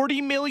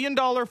 $40 million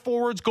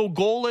forwards go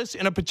goalless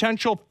in a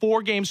potential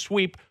 4-game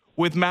sweep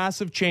with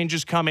massive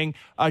changes coming.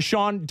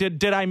 Sean,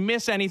 did I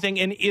miss anything,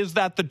 and is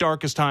that the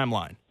darkest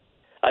timeline?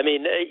 I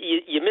mean,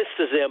 you missed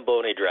the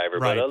Zamboni driver,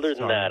 right, but other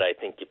than that, I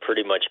think you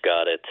pretty much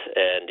got it.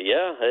 And,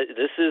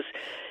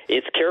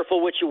 it's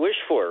careful what you wish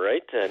for,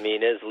 right? I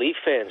mean, as Leaf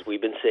fans,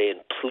 we've been saying,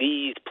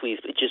 please,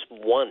 just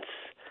one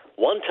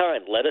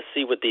time, let us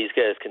see what these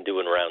guys can do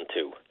in round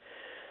 2.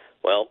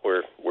 Well,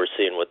 we're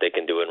seeing what they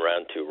can do in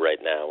round 2 right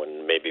now,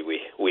 and maybe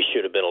we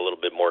should have been a little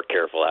bit more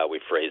careful how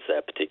we phrase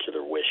that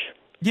particular wish.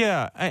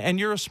 Yeah, and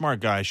you're a smart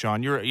guy,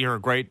 Sean. You're a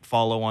great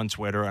follow on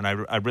Twitter, and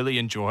I really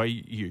enjoy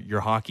your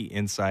hockey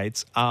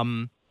insights.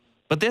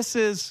 But this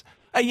is,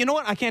 you know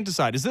what? I can't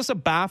decide. Is this a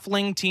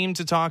baffling team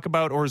to talk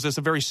about, or is this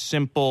a very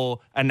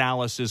simple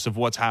analysis of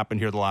what's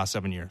happened here the last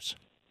 7 years?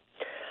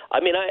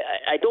 I mean,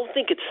 I don't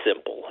think it's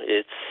simple.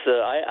 It's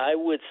I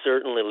would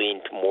certainly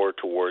lean more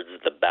towards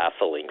the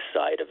baffling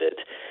side of it.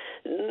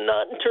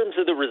 Not in terms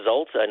of the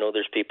results. I know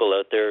there's people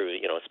out there,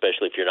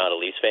 especially if you're not a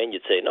Leafs fan,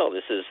 you'd say, no,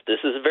 this is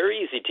a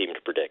very easy team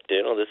to predict.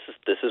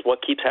 This is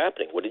what keeps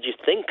happening. What did you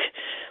think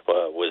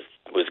was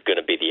going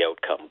to be the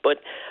outcome?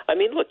 But I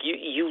mean, look,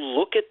 you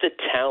look at the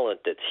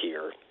talent that's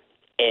here,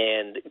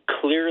 and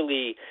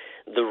clearly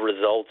the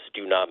results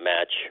do not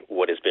match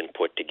what has been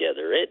put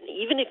together. And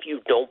even if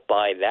you don't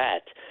buy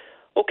that,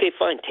 okay,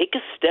 fine. Take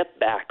a step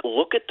back.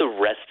 Look at the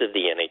rest of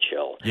the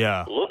NHL.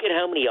 Yeah. Look at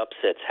how many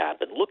upsets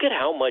happen. Look at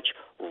how much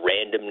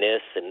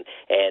randomness and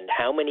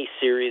how many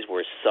series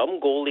where some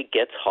goalie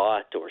gets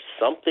hot or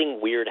something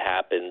weird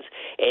happens,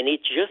 and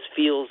it just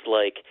feels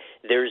like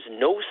there's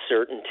no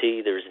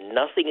certainty. There's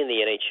nothing in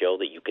the NHL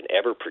that you can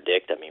ever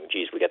predict. I mean,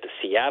 geez, we got the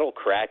Seattle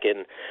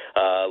Kraken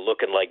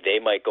looking like they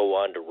might go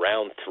on to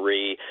round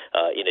 3,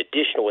 in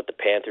addition to what the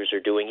Panthers are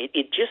doing.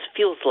 It just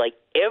feels like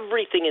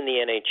everything in the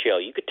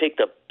NHL. You could take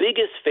the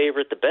biggest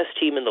favorite, the best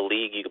team in the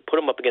league, you could put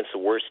them up against the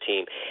worst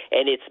team,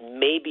 and it's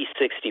maybe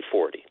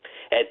 60-40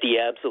 at the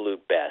absolute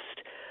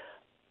best,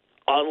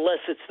 unless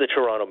it's the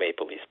Toronto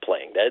Maple Leafs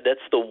playing. That's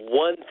the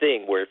one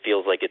thing where it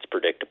feels like it's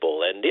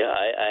predictable. And, yeah,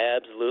 I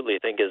absolutely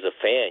think as a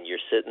fan,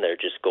 you're sitting there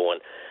just going,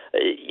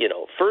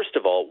 first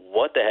of all,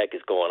 what the heck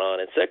is going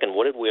on? And second,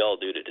 what did we all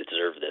do to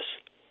deserve this?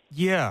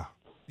 Yeah,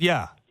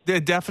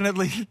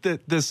 definitely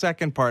the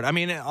second part. I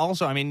mean,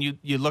 also,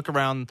 you look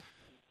around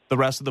the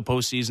rest of the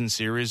postseason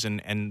series,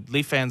 and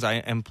Leaf fans, I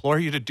implore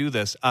you to do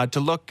this, to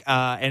look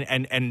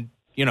and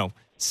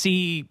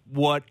see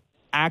what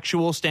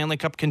actual Stanley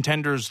Cup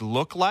contenders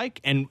look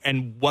like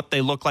and what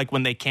they look like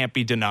when they can't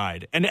be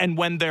denied. And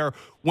when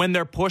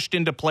they're pushed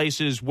into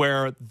places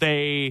where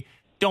they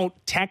don't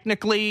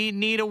technically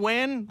need a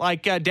win,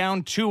 like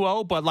down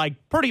 2-0, but like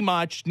pretty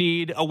much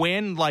need a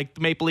win like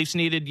the Maple Leafs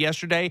needed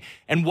yesterday,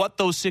 and what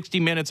those 60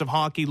 minutes of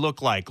hockey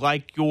look like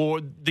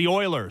the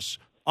Oilers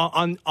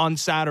on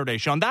Saturday,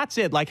 Sean. That's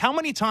it. Like, how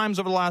many times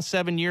over the last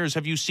 7 years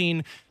have you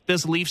seen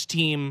this Leafs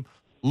team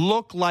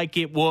look like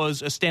it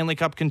was a Stanley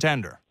Cup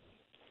contender?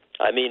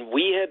 I mean,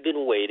 we have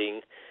been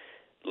waiting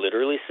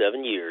literally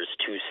 7 years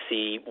to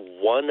see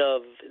one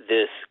of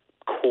this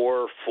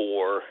core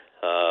four,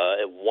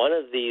 one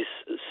of these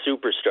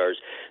superstars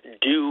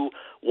do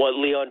what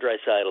Leon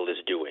Draisaitl is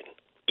doing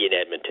in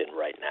Edmonton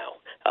right now.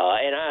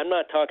 And I'm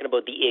not talking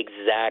about the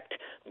exact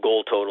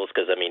goal totals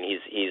because, I mean,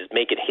 he's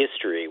making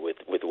history with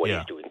what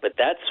he's doing. But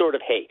that's sort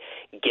of, hey,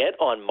 get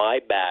on my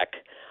back.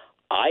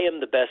 I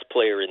am the best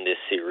player in this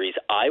series.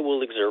 I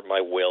will exert my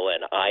will,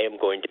 and I am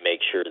going to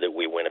make sure that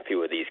we win a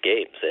few of these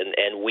games.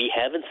 And we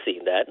haven't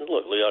seen that. And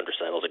look, Leon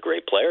Draisaitl's a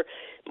great player.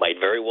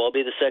 Might very well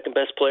be the second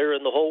best player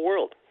in the whole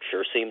world.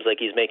 Sure seems like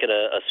he's making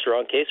a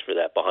strong case for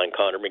that behind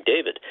Connor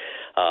McDavid.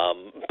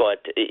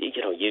 But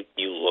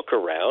you look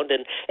around,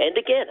 and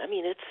again, I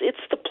mean,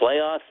 it's the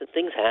playoffs and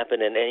things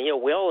happen, and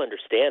we all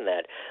understand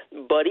that.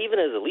 But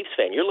even as a Leafs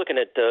fan, you're looking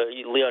at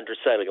Leon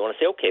Draisaitl. You want to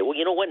say, okay, well,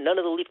 you know what? None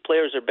of the Leaf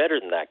players are better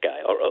than that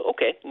guy. Or,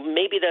 okay,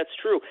 maybe that's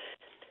true.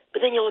 But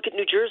then you look at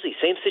New Jersey,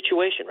 same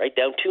situation, right?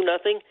 Down 2-0,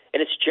 and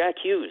it's Jack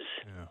Hughes.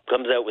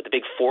 Comes out with a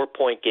big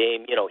 4-point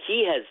game.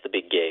 He has the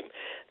big game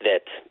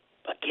that,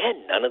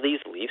 again, none of these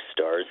Leafs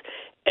stars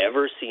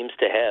ever seems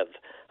to have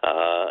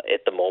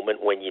at the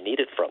moment when you need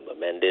it from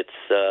them. And it's,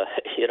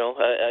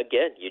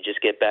 again, you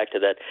just get back to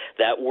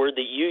that word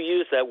that you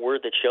use, that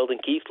word that Sheldon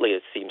Keithley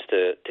seems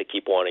to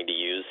keep wanting to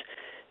use.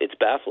 It's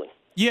baffling.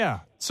 Yeah.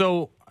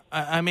 So,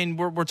 I mean,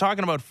 we're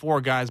talking about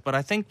four guys, but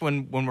I think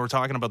when we're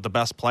talking about the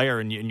best player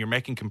and you're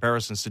making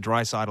comparisons to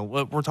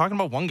Draisaitl, we're talking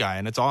about one guy,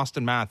 and it's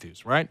Auston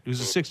Matthews, right? Who's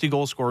a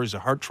 60-goal scorer. He's a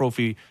Hart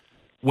Trophy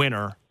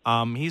winner.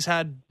 He's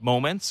had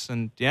moments,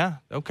 and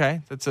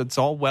it's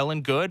all well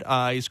and good.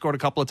 He scored a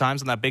couple of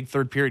times in that big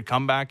third-period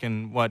comeback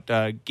in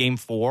Game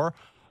 4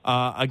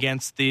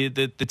 against the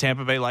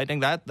Tampa Bay Lightning.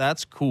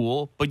 That's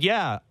cool. But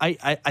yeah,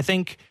 I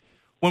think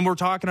when we're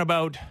talking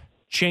about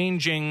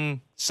changing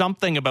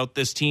something about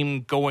this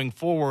team going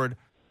forward,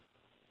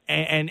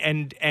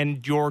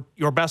 and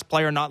your best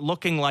player not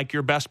looking like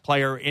your best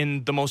player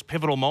in the most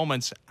pivotal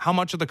moments, how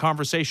much of the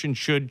conversation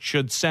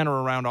should center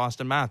around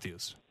Auston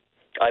Matthews?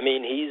 I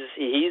mean,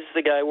 he's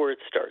the guy where it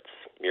starts.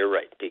 You're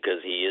right, because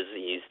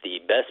he's the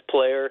best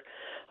player.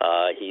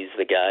 He's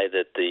the guy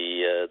that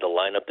the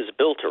lineup is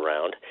built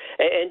around.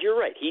 And you're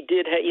right. He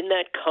did in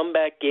that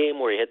comeback game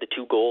where he had the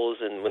 2 goals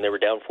and when they were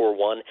down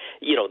 4-1,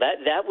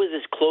 that was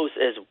as close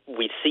as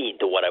we've seen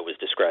to what I was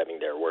describing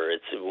there, where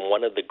it's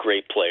one of the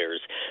great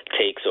players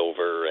takes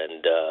over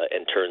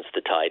and turns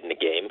the tide in the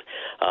game.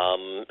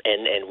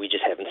 And we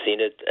just haven't seen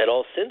it at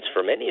all since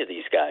from any of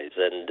these guys.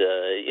 And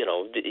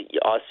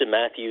Auston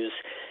Matthews,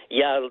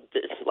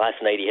 last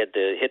night he had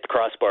to hit the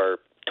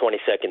crossbar 20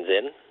 seconds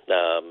in.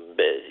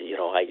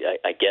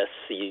 I guess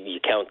you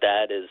count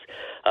that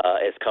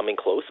as coming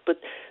close. But,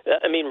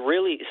 I mean,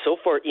 really, so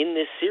far in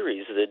this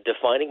series, the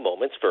defining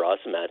moments for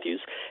Auston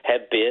Matthews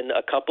have been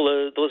a couple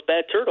of those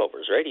bad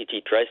turnovers, right?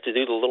 He tries to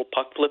do the little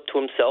puck flip to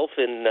himself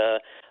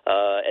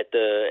at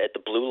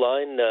the blue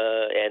line,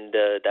 and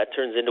that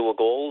turns into a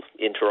goal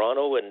in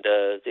Toronto, and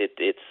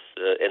it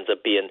ends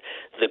up being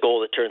the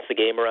goal that turns the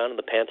game around in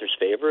the Panthers'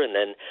 favor. And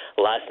then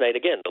last night,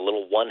 again, the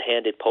little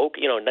one-handed poke,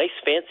 nice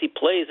fancy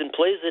plays and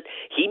plays that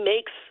he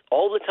makes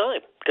all the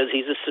time because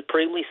he's a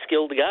supremely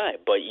skilled guy.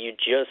 But you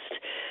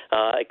just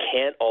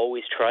can't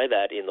always try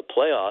that in the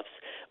playoffs.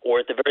 Or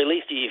at the very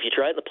least, if you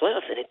try it in the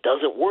playoffs and it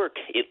doesn't work,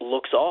 it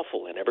looks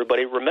awful and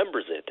everybody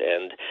remembers it.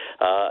 And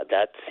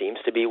that seems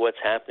to be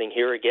what's happening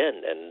here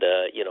again. And,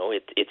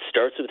 it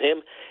starts with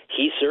him.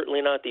 He's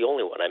certainly not the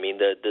only one. I mean,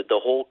 the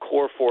whole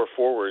core 4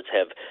 forwards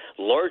have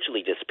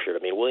largely disappeared.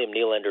 I mean, William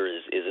Nylander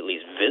is at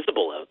least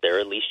visible out there.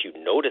 At least you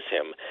notice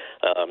him,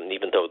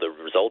 even though the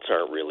results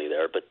aren't really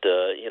there. But,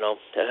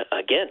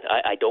 again,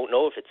 I don't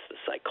know if it's the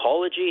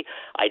psychology.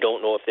 I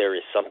don't know if there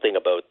is something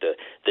about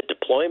the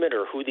deployment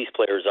or who these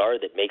players are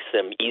that makes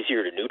them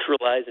easier to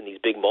neutralize in these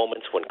big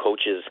moments when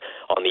coaches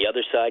on the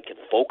other side can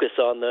focus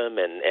on them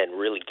and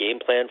really game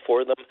plan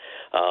for them.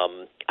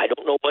 I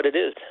don't know what it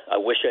is. I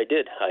wish I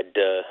did.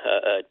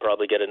 I'd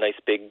probably get a nice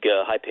big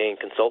high-paying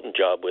consultant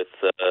job with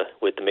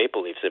the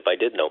Maple Leafs if I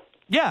did know.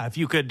 Yeah, if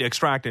you could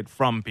extract it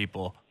from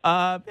people.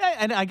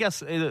 And I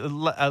guess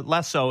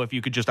less so if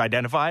you could just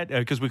identify it,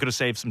 because we could have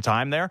saved some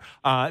time there.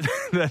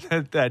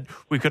 That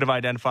we could have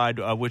identified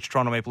which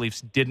Toronto Maple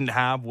Leafs didn't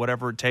have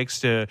whatever it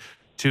takes to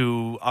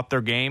up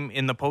their game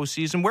in the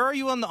postseason. Where are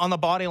you on the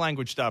body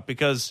language stuff?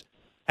 Because,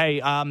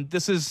 hey,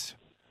 this is,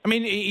 I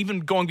mean,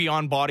 even going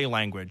beyond body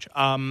language,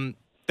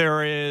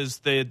 there is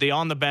the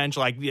on the bench,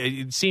 like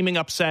seeming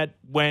upset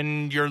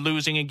when you're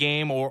losing a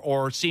game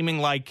or seeming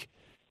like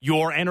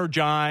you're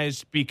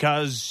energized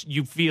because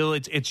you feel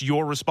it's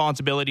your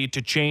responsibility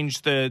to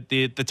change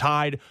the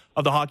tide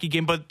of the hockey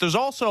game. But there's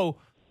also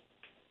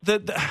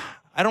the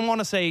I don't want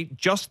to say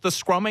just the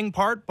scrumming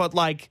part, but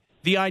like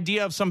the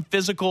idea of some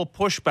physical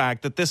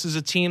pushback, that this is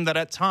a team that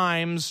at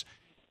times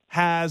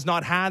has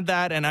not had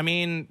that. And I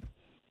mean,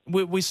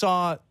 we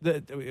saw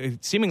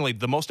seemingly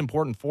the most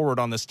important forward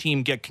on this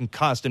team get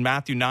concussed in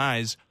Matthew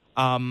Nyes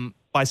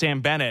by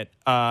Sam Bennett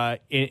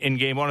in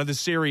game one of the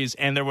series.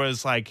 And there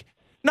was like,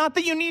 not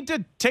that you need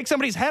to take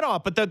somebody's head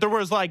off, but that there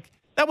was like,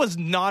 that was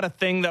not a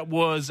thing that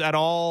was at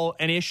all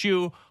an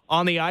issue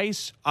on the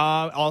ice.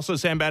 Also,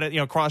 Sam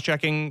Bennett,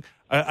 cross-checking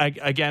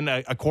again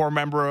a core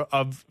member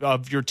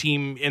of your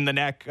team in the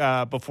neck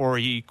before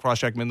he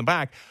cross-checked him in the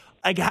back.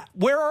 Like,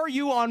 where are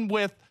you on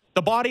with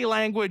the body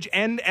language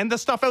and the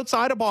stuff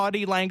outside of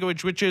body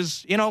language, which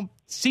is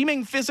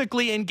seeming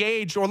physically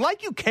engaged or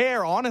like you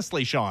care,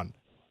 honestly, Sean?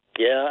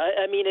 Yeah,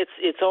 I mean,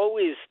 it's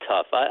always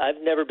tough. I've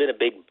never been a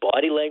big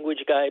body language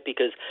guy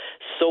because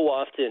so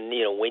often,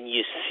 when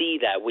you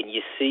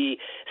see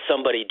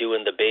somebody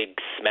doing the big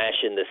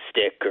smash in the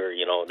stick or,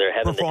 they're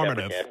having the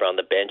temper tantrum on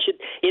the bench,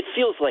 it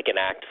feels like an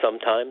act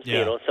sometimes.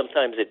 Yeah.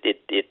 Sometimes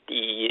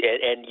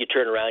and you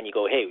turn around and you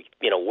go, hey,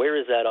 where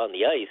is that on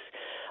the ice?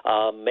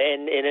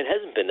 And it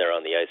hasn't been there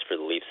on the ice for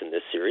the Leafs in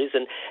this series,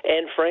 and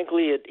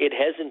frankly, it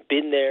hasn't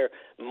been there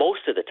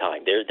most of the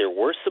time. There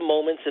were some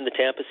moments in the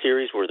Tampa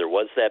series where there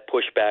was that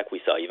pushback.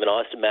 We saw even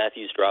Auston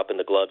Matthews dropping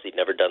the gloves. He'd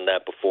never done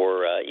that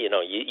before.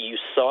 You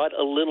saw it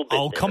a little bit.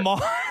 Oh, there. Come on.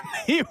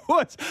 He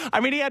was. I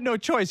mean, he had no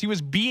choice. He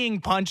was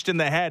being punched in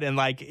the head, and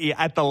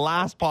at the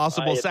last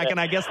possible second,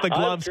 I guess the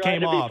gloves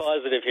came off. I'm trying to be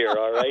positive here,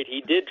 all right?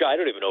 He did. I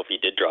don't even know if he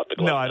did drop the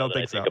gloves. No, I don't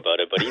think so. Think about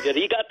it, but he did.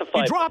 He got the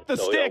 5. He dropped the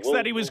sticks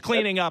that he was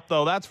cleaning up,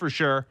 though. That's for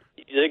sure.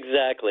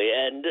 Exactly,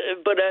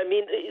 but I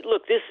mean,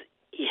 look, this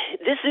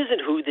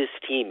isn't who this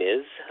team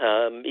is.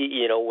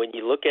 When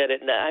you look at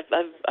it, and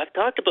I've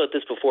talked about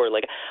this before.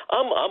 Like,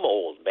 I'm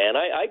old, man.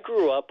 I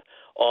grew up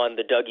on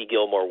the Dougie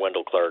Gilmour,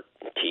 Wendell Clark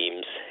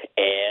teams,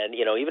 and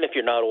even if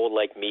you're not old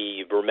like me,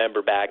 you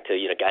remember back to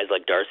guys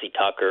like Darcy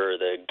Tucker,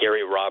 the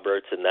Gary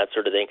Roberts, and that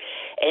sort of thing,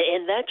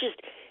 and that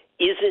just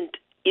isn't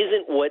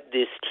what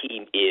this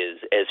team is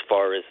as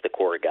far as the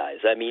core guys.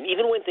 I mean,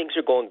 even when things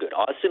are going good,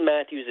 Auston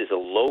Matthews is a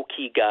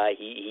low-key guy.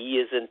 He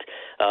isn't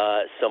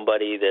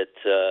somebody that,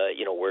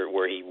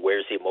 where he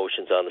wears the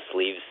emotions on the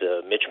sleeves.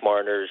 Mitch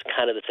Marner's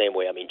kind of the same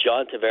way. I mean,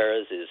 John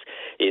Tavares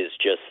is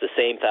just the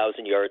same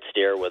 1,000-yard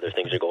stare, whether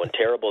things are going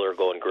terrible or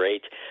going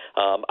great.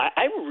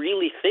 I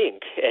really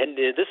think, and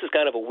this is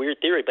kind of a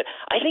weird theory, but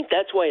I think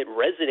that's why it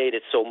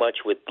resonated so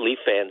much with Leaf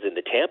fans in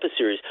the Tampa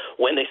series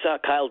when they saw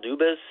Kyle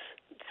Dubas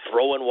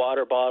throwing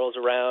water bottles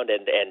around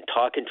and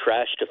talking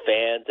trash to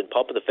fans and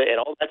pumping the and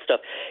all that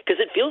stuff,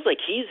 because it feels like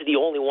he's the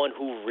only one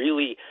who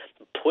really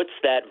puts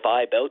that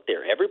vibe out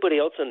there. Everybody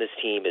else on this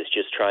team is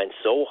just trying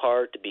so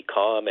hard to be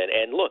calm.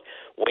 And look,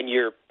 when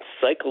you're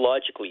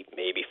psychologically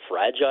maybe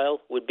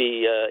fragile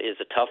is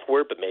a tough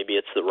word, but maybe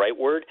it's the right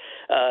word.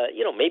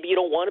 Maybe you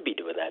don't want to be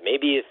doing that.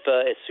 Maybe if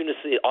as soon as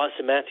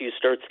Auston Matthews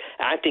starts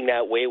acting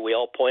that way, we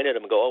all point at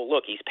him and go, oh,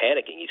 look, he's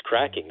panicking, he's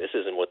cracking. This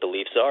isn't what the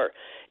Leafs are.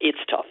 It's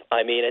tough.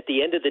 I mean, at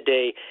the end of the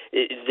day,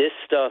 this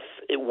stuff,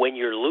 when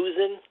you're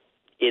losing,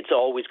 it's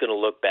always going to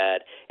look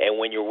bad. And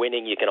when you're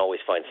winning, you can always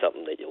find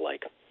something that you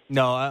like.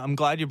 No, I'm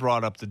glad you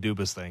brought up the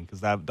Dubas thing,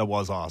 because that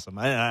was awesome.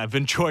 I've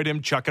enjoyed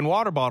him chucking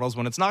water bottles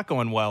when it's not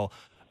going well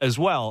as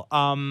well.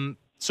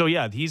 So,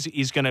 yeah,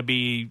 he's going to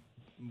be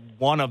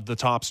one of the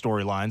top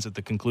storylines at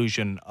the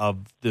conclusion of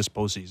this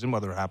postseason,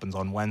 whether it happens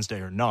on Wednesday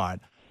or not.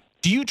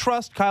 Do you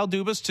trust Kyle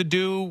Dubas to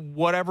do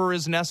whatever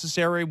is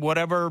necessary,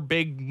 whatever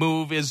big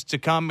move is to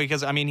come?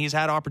 Because, I mean, he's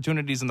had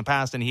opportunities in the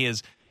past, and he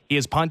has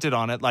punted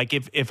on it. Like,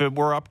 if it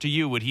were up to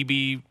you, would he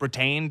be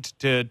retained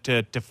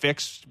to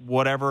fix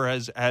whatever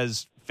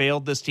has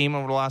failed this team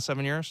over the last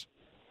 7 years?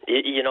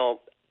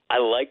 I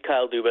like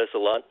Kyle Dubas a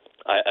lot.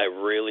 I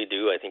really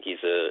do. I think he's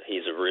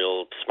a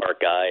real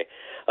smart guy,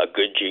 a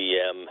good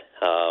GM,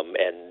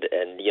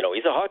 and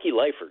he's a hockey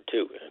lifer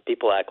too.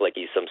 People act like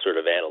he's some sort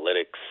of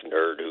analytics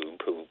nerd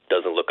who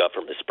doesn't look up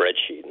from his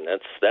spreadsheet, and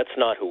that's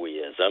not who he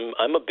is.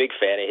 I'm a big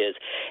fan of his,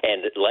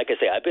 and like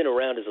I say, I've been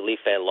around as a Leaf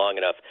fan long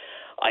enough.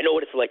 I know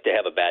what it's like to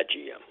have a bad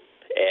GM.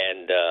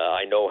 And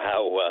I know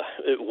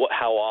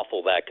how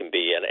awful that can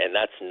be, and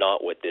that's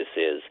not what this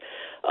is.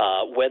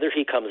 Whether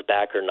he comes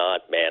back or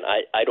not, man,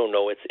 I don't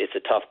know. It's a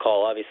tough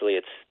call. Obviously,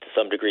 it's to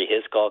some degree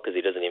his call because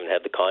he doesn't even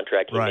have the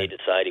contract. He may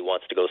decide he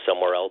wants to go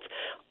somewhere else.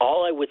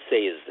 All I would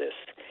say is this.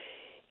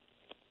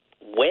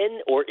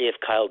 When or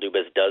if Kyle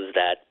Dubas does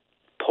that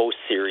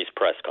post-series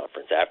press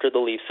conference, after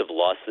the Leafs have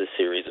lost this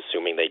series,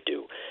 assuming they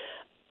do,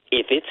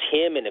 if it's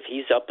him and if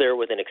he's up there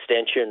with an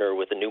extension or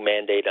with a new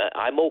mandate,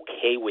 I'm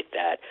okay with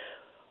that,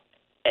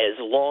 as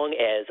long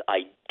as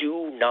I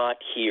do not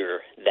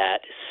hear that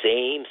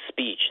same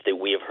speech that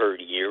we have heard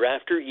year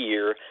after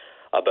year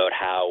about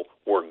how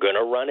we're going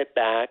to run it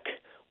back,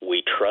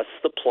 we trust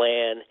the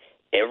plan,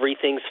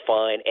 everything's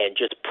fine, and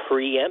just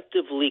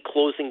preemptively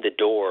closing the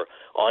door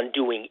on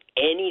doing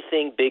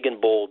anything big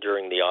and bold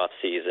during the off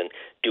season,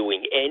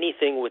 doing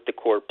anything with the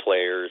core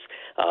players,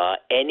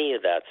 any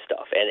of that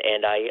stuff.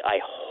 And I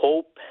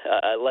hope,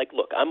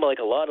 look, I'm like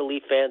a lot of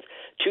Leaf fans.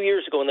 2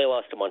 years ago when they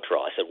lost to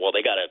Montreal, I said, well,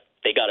 they got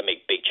to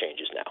make big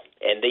changes now,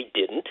 and they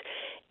didn't.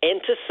 And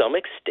to some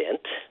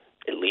extent,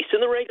 at least in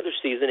the regular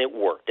season, it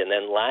worked. And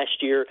then last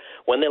year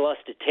when they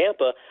lost to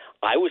Tampa,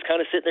 I was kind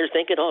of sitting there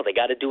thinking, oh, they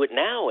got to do it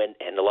now. And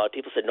a lot of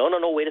people said, no,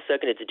 wait a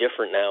second, it's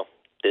different now.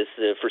 This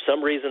for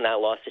some reason, that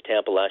loss to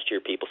Tampa last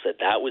year, people said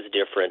that was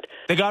different.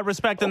 They got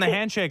respect in the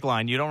handshake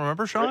line. You don't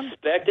remember, Sean?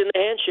 Respect in the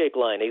handshake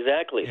line,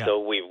 exactly. Yeah. So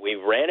we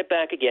ran it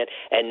back again,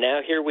 and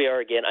now here we are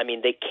again. I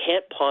mean, they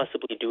can't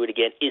possibly do it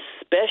again,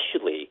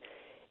 especially –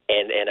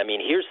 and I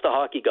mean, here's the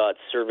hockey gods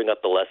serving up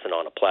the lesson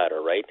on a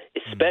platter, right?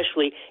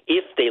 Especially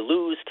if they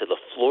lose to the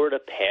Florida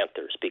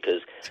Panthers,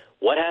 because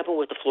what happened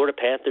with the Florida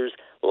Panthers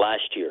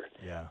last year?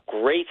 Yeah.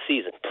 Great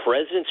season,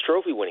 President's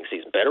Trophy winning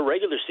season, better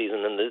regular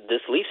season than this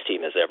Leafs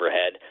team has ever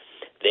had.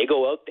 They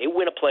go out, they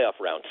win a playoff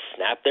round,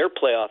 snap their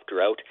playoff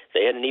drought.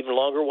 They had an even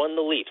longer one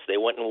than the Leafs. They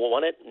went and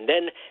won it, and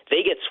then they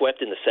get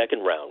swept in the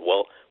second round.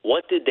 Well,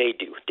 what did they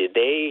do? Did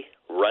they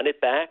run it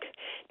back?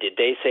 Did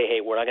they say,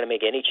 hey, we're not going to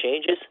make any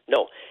changes?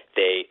 No.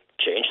 They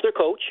changed their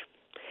coach,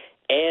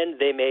 and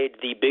they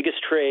made the biggest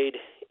trade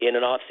in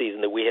an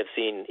offseason that we have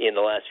seen in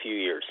the last few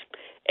years.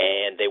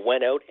 And they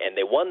went out and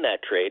they won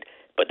that trade,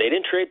 but they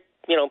didn't trade,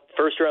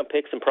 first-round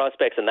picks and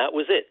prospects, and that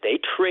was it. They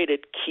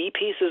traded key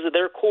pieces of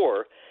their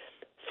core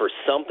for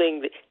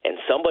something and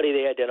somebody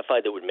they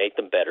identified that would make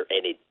them better,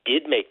 and it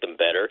did make them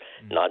better,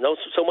 not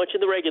so much in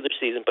the regular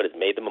season, but it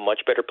made them a much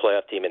better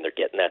playoff team, and they're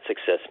getting that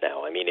success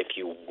now. I mean, if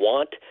you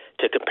want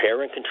to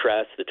compare and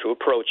contrast the two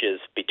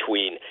approaches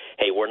between,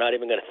 hey, we're not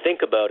even going to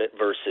think about it,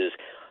 versus,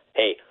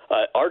 hey,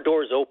 our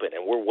door's open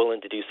and we're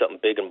willing to do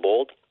something big and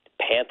bold.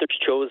 Panthers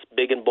chose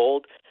big and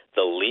bold.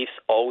 The Leafs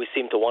always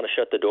seem to want to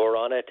shut the door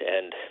on it,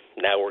 and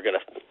now we're going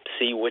to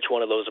see which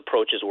one of those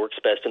approaches works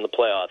best in the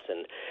playoffs.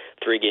 And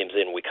 3 games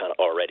in, we kind of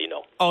already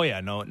know. Oh,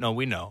 yeah. No,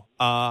 we know.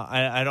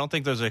 I don't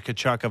think there's a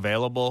Tkachuk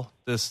available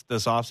this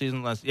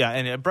offseason.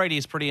 And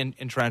Brady's pretty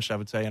entrenched, I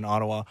would say, in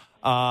Ottawa.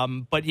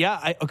 But,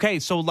 yeah, okay,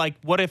 so,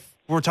 what if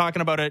we're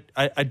talking about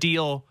a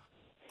deal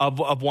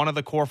of one of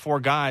the core 4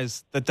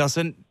 guys that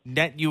doesn't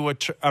net you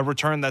a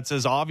return that's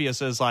as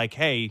obvious as,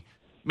 hey,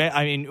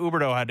 I mean,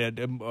 Huberdeau had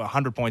a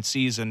 100-point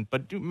season,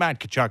 but Matt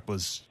Tkachuk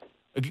was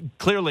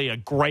clearly a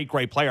great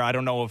player. I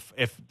don't know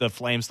if the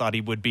Flames thought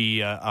he would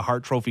be a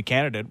Hart Trophy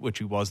candidate, which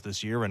he was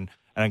this year, and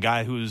a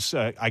guy who's,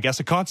 I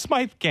guess, a Conn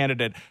Smythe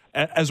candidate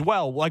as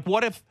well.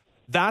 What if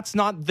that's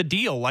not the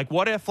deal?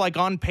 What if,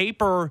 on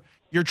paper,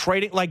 you're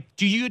trading?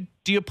 Do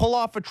you pull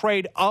off a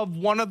trade of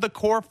one of the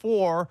core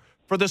 4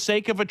 for the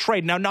sake of a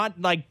trade? Now, not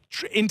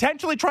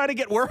intentionally try to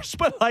get worse,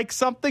 but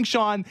something,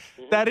 Sean,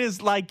 that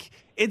is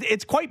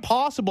it's quite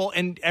possible,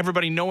 and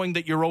everybody knowing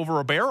that you're over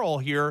a barrel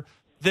here,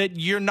 that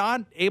you're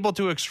not able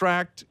to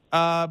extract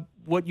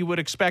what you would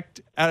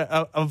expect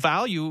a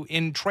value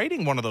in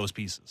trading one of those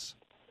pieces.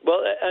 Well,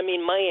 I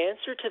mean, my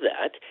answer to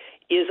that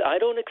is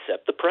I don't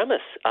accept the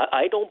premise.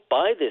 I don't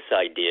buy this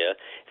idea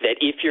that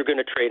if you're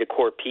going to trade a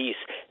core piece,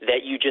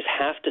 that you just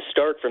have to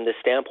start from this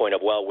standpoint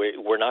of, well,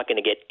 we're not going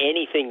to get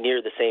anything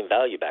near the same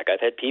value back. I've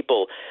had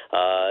people,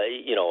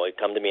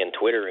 come to me on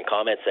Twitter and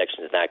comment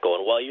sections and that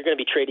going, well, you're going to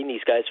be trading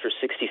these guys for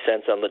 60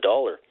 cents on the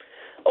dollar.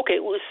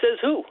 Okay, well, says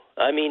who?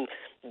 I mean,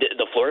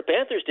 the Florida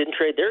Panthers didn't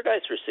trade their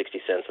guys for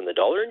 60 cents on the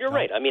dollar, and you're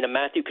right. I mean, a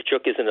Matthew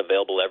Tkachuk isn't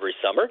available every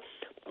summer,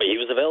 but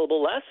he was available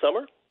last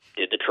summer.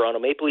 Did the Toronto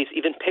Maple Leafs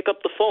even pick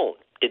up the phone?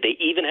 Did they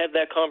even have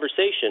that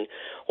conversation,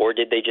 or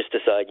did they just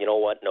decide, you know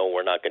what, no,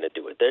 we're not going to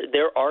do it?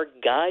 There are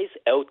guys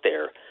out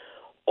there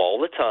all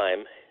the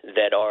time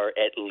that are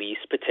at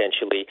least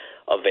potentially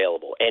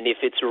available. And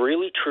if it's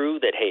really true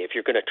that, hey, if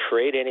you're going to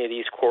trade any of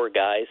these core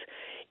guys,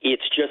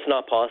 it's just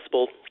not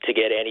possible to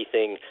get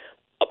anything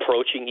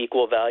approaching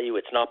equal value.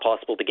 It's not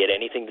possible to get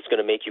anything that's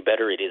going to make you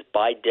better. It is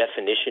by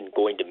definition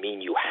going to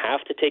mean you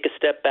have to take a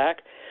step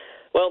back.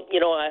 Well,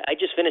 I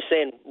just finished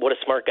saying what a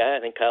smart guy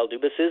I think Kyle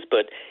Dubas is,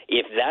 but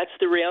if that's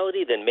the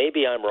reality, then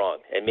maybe I'm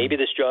wrong, and maybe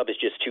this job is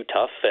just too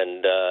tough,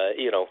 and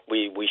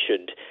we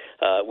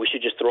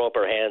should just throw up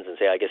our hands and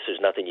say, I guess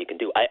there's nothing you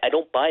can do. I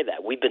don't buy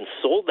that. We've been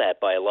sold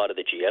that by a lot of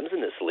the GMs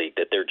in this league,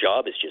 that their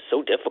job is just so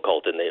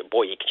difficult, and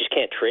you just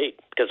can't trade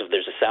because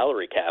there's a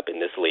salary cap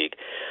in this league.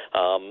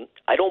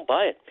 I don't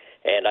buy it.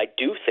 And I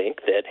do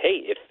think that,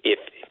 hey, if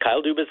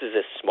Kyle Dubas is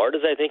as smart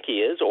as I think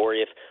he is, or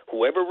if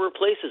whoever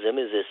replaces him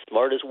is as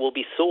smart as will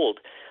be sold,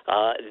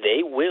 they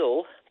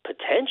will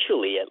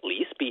potentially at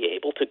least be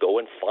able to go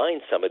and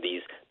find some of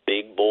these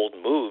big, bold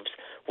moves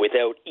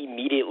without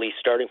immediately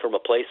starting from a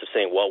place of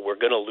saying, well, we're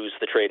going to lose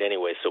the trade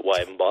anyway, so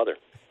why even bother?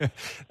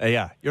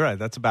 Yeah, you're right.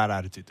 That's a bad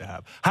attitude to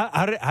have.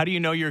 How do you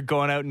know you're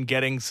going out and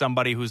getting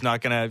somebody who's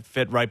not going to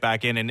fit right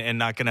back in and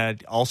not going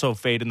to also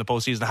fade in the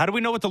postseason? How do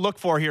we know what to look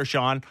for here,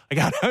 Sean?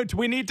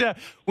 We need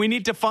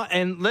to find,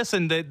 and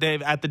listen,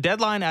 they've at the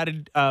deadline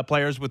added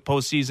players with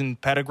postseason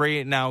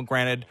pedigree. Now,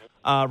 granted,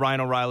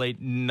 Ryan O'Reilly,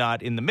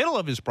 not in the middle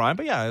of his prime,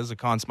 but yeah, as a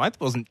Conn Smythe,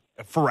 wasn't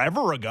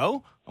forever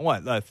ago.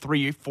 What,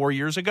 3-4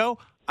 years ago?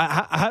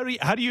 How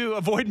do you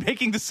avoid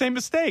making the same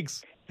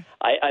mistakes?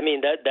 I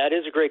mean, that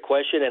is a great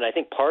question, and I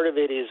think part of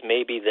it is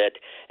maybe that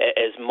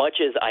as much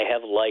as I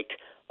have liked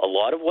a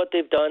lot of what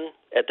they've done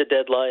at the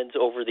deadlines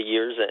over the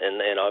years,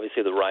 and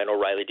obviously the Ryan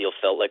O'Reilly deal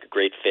felt like a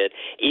great fit,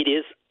 it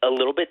is a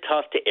little bit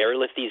tough to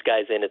airlift these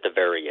guys in at the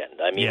very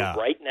end. I mean,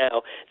 Right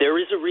now, there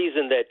is a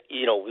reason that,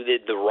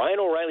 the Ryan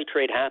O'Reilly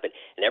trade happened,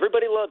 and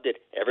everybody loved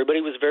it.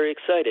 Everybody was very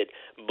excited,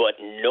 but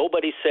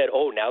nobody said,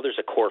 oh, now there's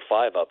a core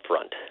five up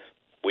front.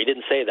 We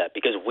didn't say that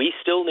because we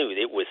still knew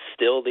it was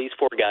still these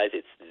four guys.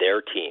 It's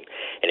their team.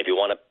 And if you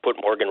want to put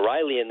Morgan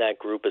Riley in that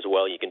group as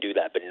well, you can do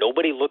that. But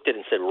nobody looked at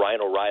it and said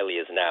Ryan O'Reilly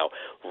is now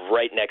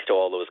right next to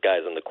all those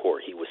guys on the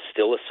court. He was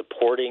still a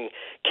supporting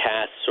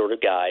cast sort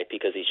of guy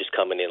because he's just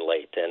coming in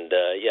late. And,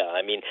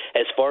 I mean,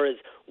 as far as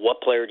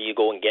what player do you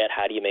go and get,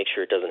 how do you make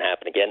sure it doesn't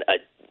happen again?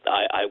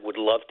 I would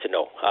love to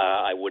know.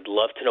 I would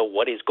love to know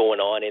what is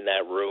going on in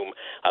that room.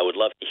 I would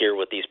love to hear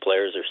what these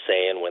players are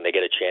saying when they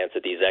get a chance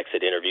at these exit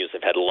interviews.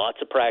 They've had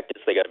lots of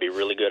practice. They got to be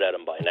really good at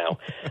them by now.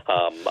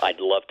 I'd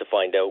love to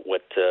find out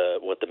what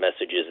the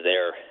message is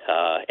there.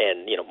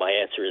 And my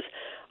answer is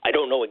I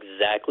don't know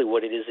exactly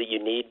what it is that you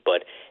need,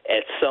 but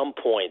at some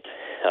point,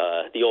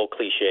 the old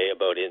cliche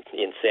about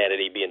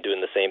insanity being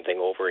doing the same thing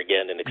over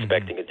again and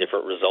expecting a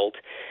different result,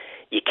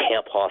 you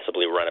can't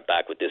possibly run it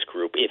back with this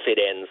group if it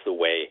ends the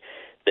way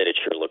that it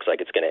sure looks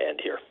like it's going to end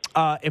here.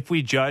 If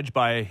we judge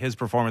by his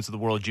performance at the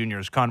World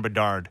Juniors, Connor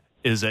Bedard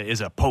is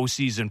a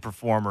postseason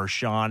performer,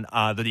 Sean.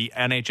 The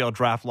NHL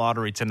Draft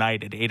Lottery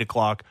tonight at 8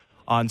 o'clock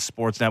on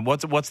Sportsnet.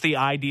 What's the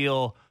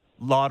ideal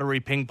lottery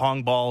ping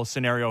pong ball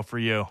scenario for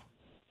you?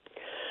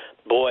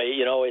 Boy,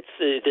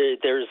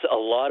 there's a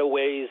lot of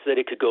ways that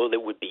it could go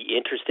that would be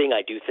interesting.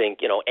 I do think,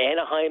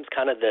 Anaheim's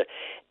kind of the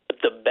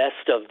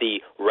best of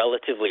the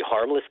relatively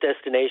harmless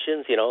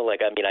destinations,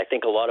 I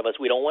think a lot of us,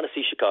 we don't want to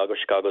see Chicago.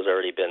 Chicago's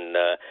already been,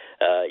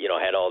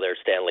 had all their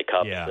Stanley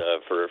Cups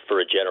for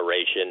a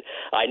generation.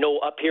 I know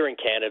up here in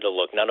Canada,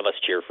 look, none of us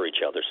cheer for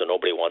each other, so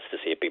nobody wants to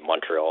see it be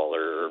Montreal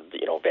or,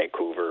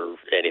 Vancouver or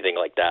anything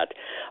like that.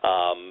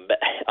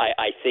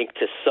 I think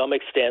to some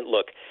extent,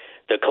 look,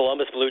 the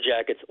Columbus Blue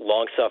Jackets,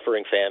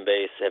 long-suffering fan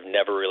base, have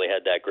never really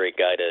had that great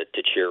guy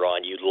to cheer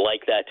on. You'd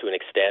like that to an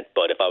extent,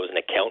 but if I was an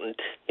accountant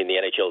in the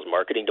NHL's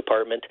marketing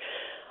department,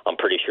 I'm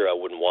pretty sure I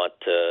wouldn't want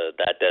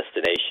that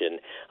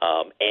destination.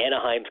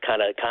 Anaheim's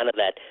kind of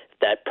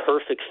that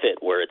perfect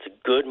fit where it's a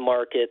good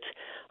market.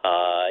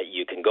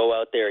 You can go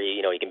out there,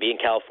 you can be in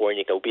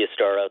California, you can be a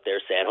star out there.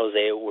 San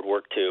Jose would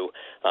work too,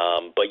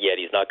 but yet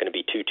he's not going to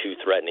be too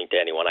threatening to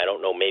anyone. I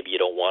don't know, maybe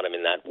you don't want him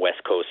in that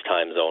West Coast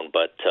time zone,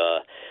 but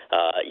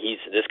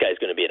this guy's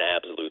going to be an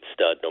absolute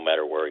stud no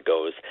matter where he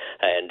goes.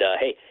 And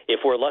hey,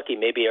 if we're lucky,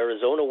 maybe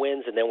Arizona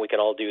wins, and then we can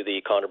all do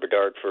the Connor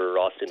Bedard for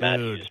Auston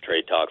Matthews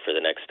trade talk for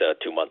the next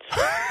 2 months.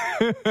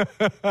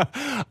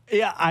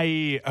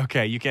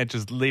 Okay, you can't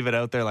just leave it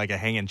out there like a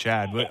hanging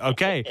Chad. But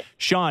okay,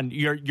 Sean,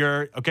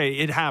 you're okay.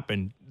 It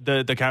happened.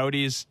 The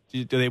Coyotes,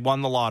 they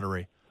won the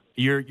lottery.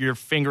 Your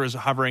finger is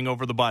hovering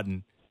over the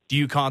button. Do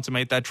you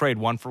consummate that trade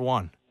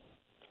 1-for-1?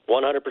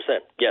 100%.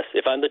 Yes.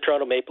 If I'm the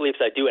Toronto Maple Leafs,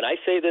 I do. And I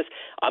say this,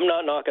 I'm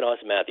not knocking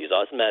Auston Matthews.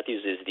 Auston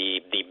Matthews is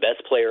the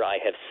best player I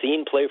have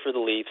seen play for the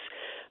Leafs.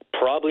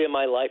 Probably in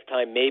my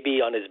lifetime, maybe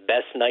on his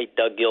best night,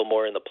 Doug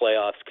Gilmour in the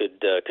playoffs could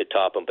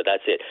top him, but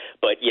that's it.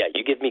 But yeah,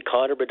 you give me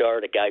Connor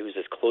Bedard, a guy who's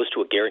as close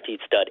to a guaranteed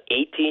stud,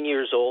 18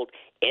 years old,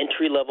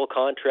 entry-level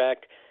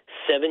contract,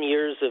 7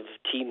 years of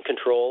team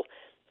control.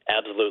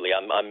 Absolutely.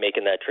 I'm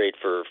making that trade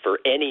for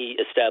any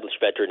established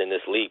veteran in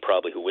this league,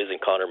 probably who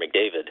isn't Connor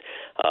McDavid.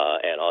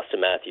 And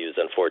Auston Matthews,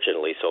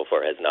 unfortunately, so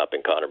far has not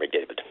been Connor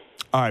McDavid.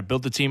 All right,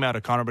 build the team out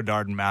of Connor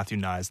Bedard and Matthew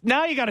Nyes.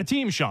 Now you got a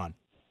team, Sean.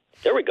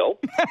 There we go.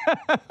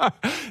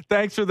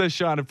 Thanks for this,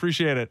 Sean.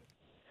 Appreciate it.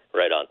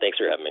 Right on. Thanks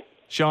for having me.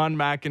 Sean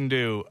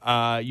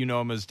McIndoe, you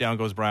know him as Down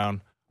Goes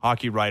Brown,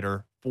 hockey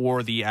writer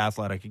for The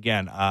Athletic.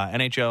 Again,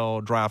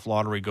 NHL Draft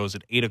Lottery goes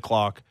at 8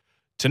 o'clock.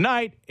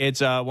 Tonight,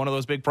 it's one of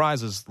those big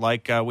prizes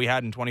like we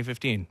had in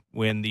 2015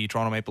 when the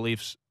Toronto Maple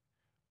Leafs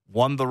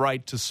won the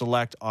right to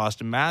select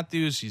Auston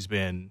Matthews. He's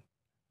been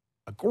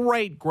a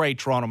great, great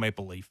Toronto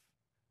Maple Leaf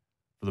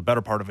for the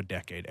better part of a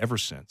decade, ever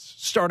since.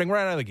 Starting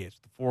right out of the gates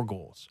with 4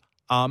 goals.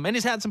 And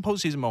he's had some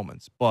postseason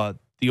moments, but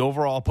the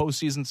overall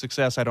postseason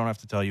success, I don't have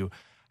to tell you,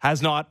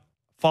 has not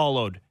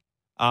followed.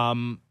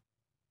 When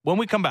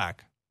we come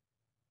back,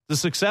 the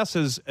success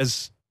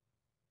has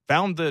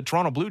found the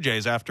Toronto Blue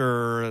Jays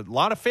after a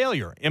lot of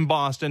failure in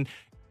Boston,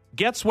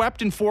 get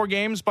swept in 4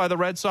 games by the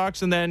Red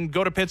Sox, and then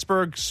go to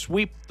Pittsburgh,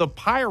 sweep the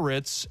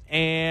Pirates,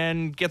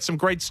 and get some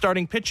great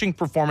starting pitching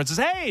performances.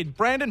 Hey,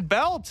 Brandon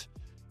Belt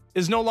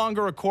is no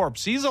longer a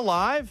corpse. He's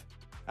alive,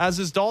 as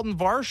is Dalton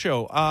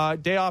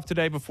Varsho. Day off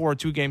today before a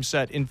 2-game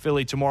set in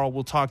Philly. Tomorrow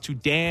we'll talk to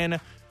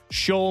Dan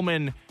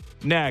Schulman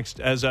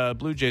next, as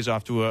Blue Jays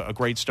off to a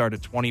great start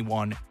at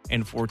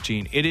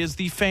 21-14. It is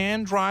the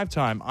Fan Drive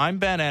Time. I'm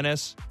Ben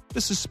Ennis.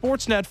 This is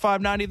Sportsnet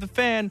 590 The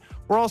Fan.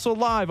 We're also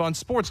live on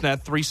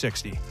Sportsnet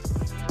 360.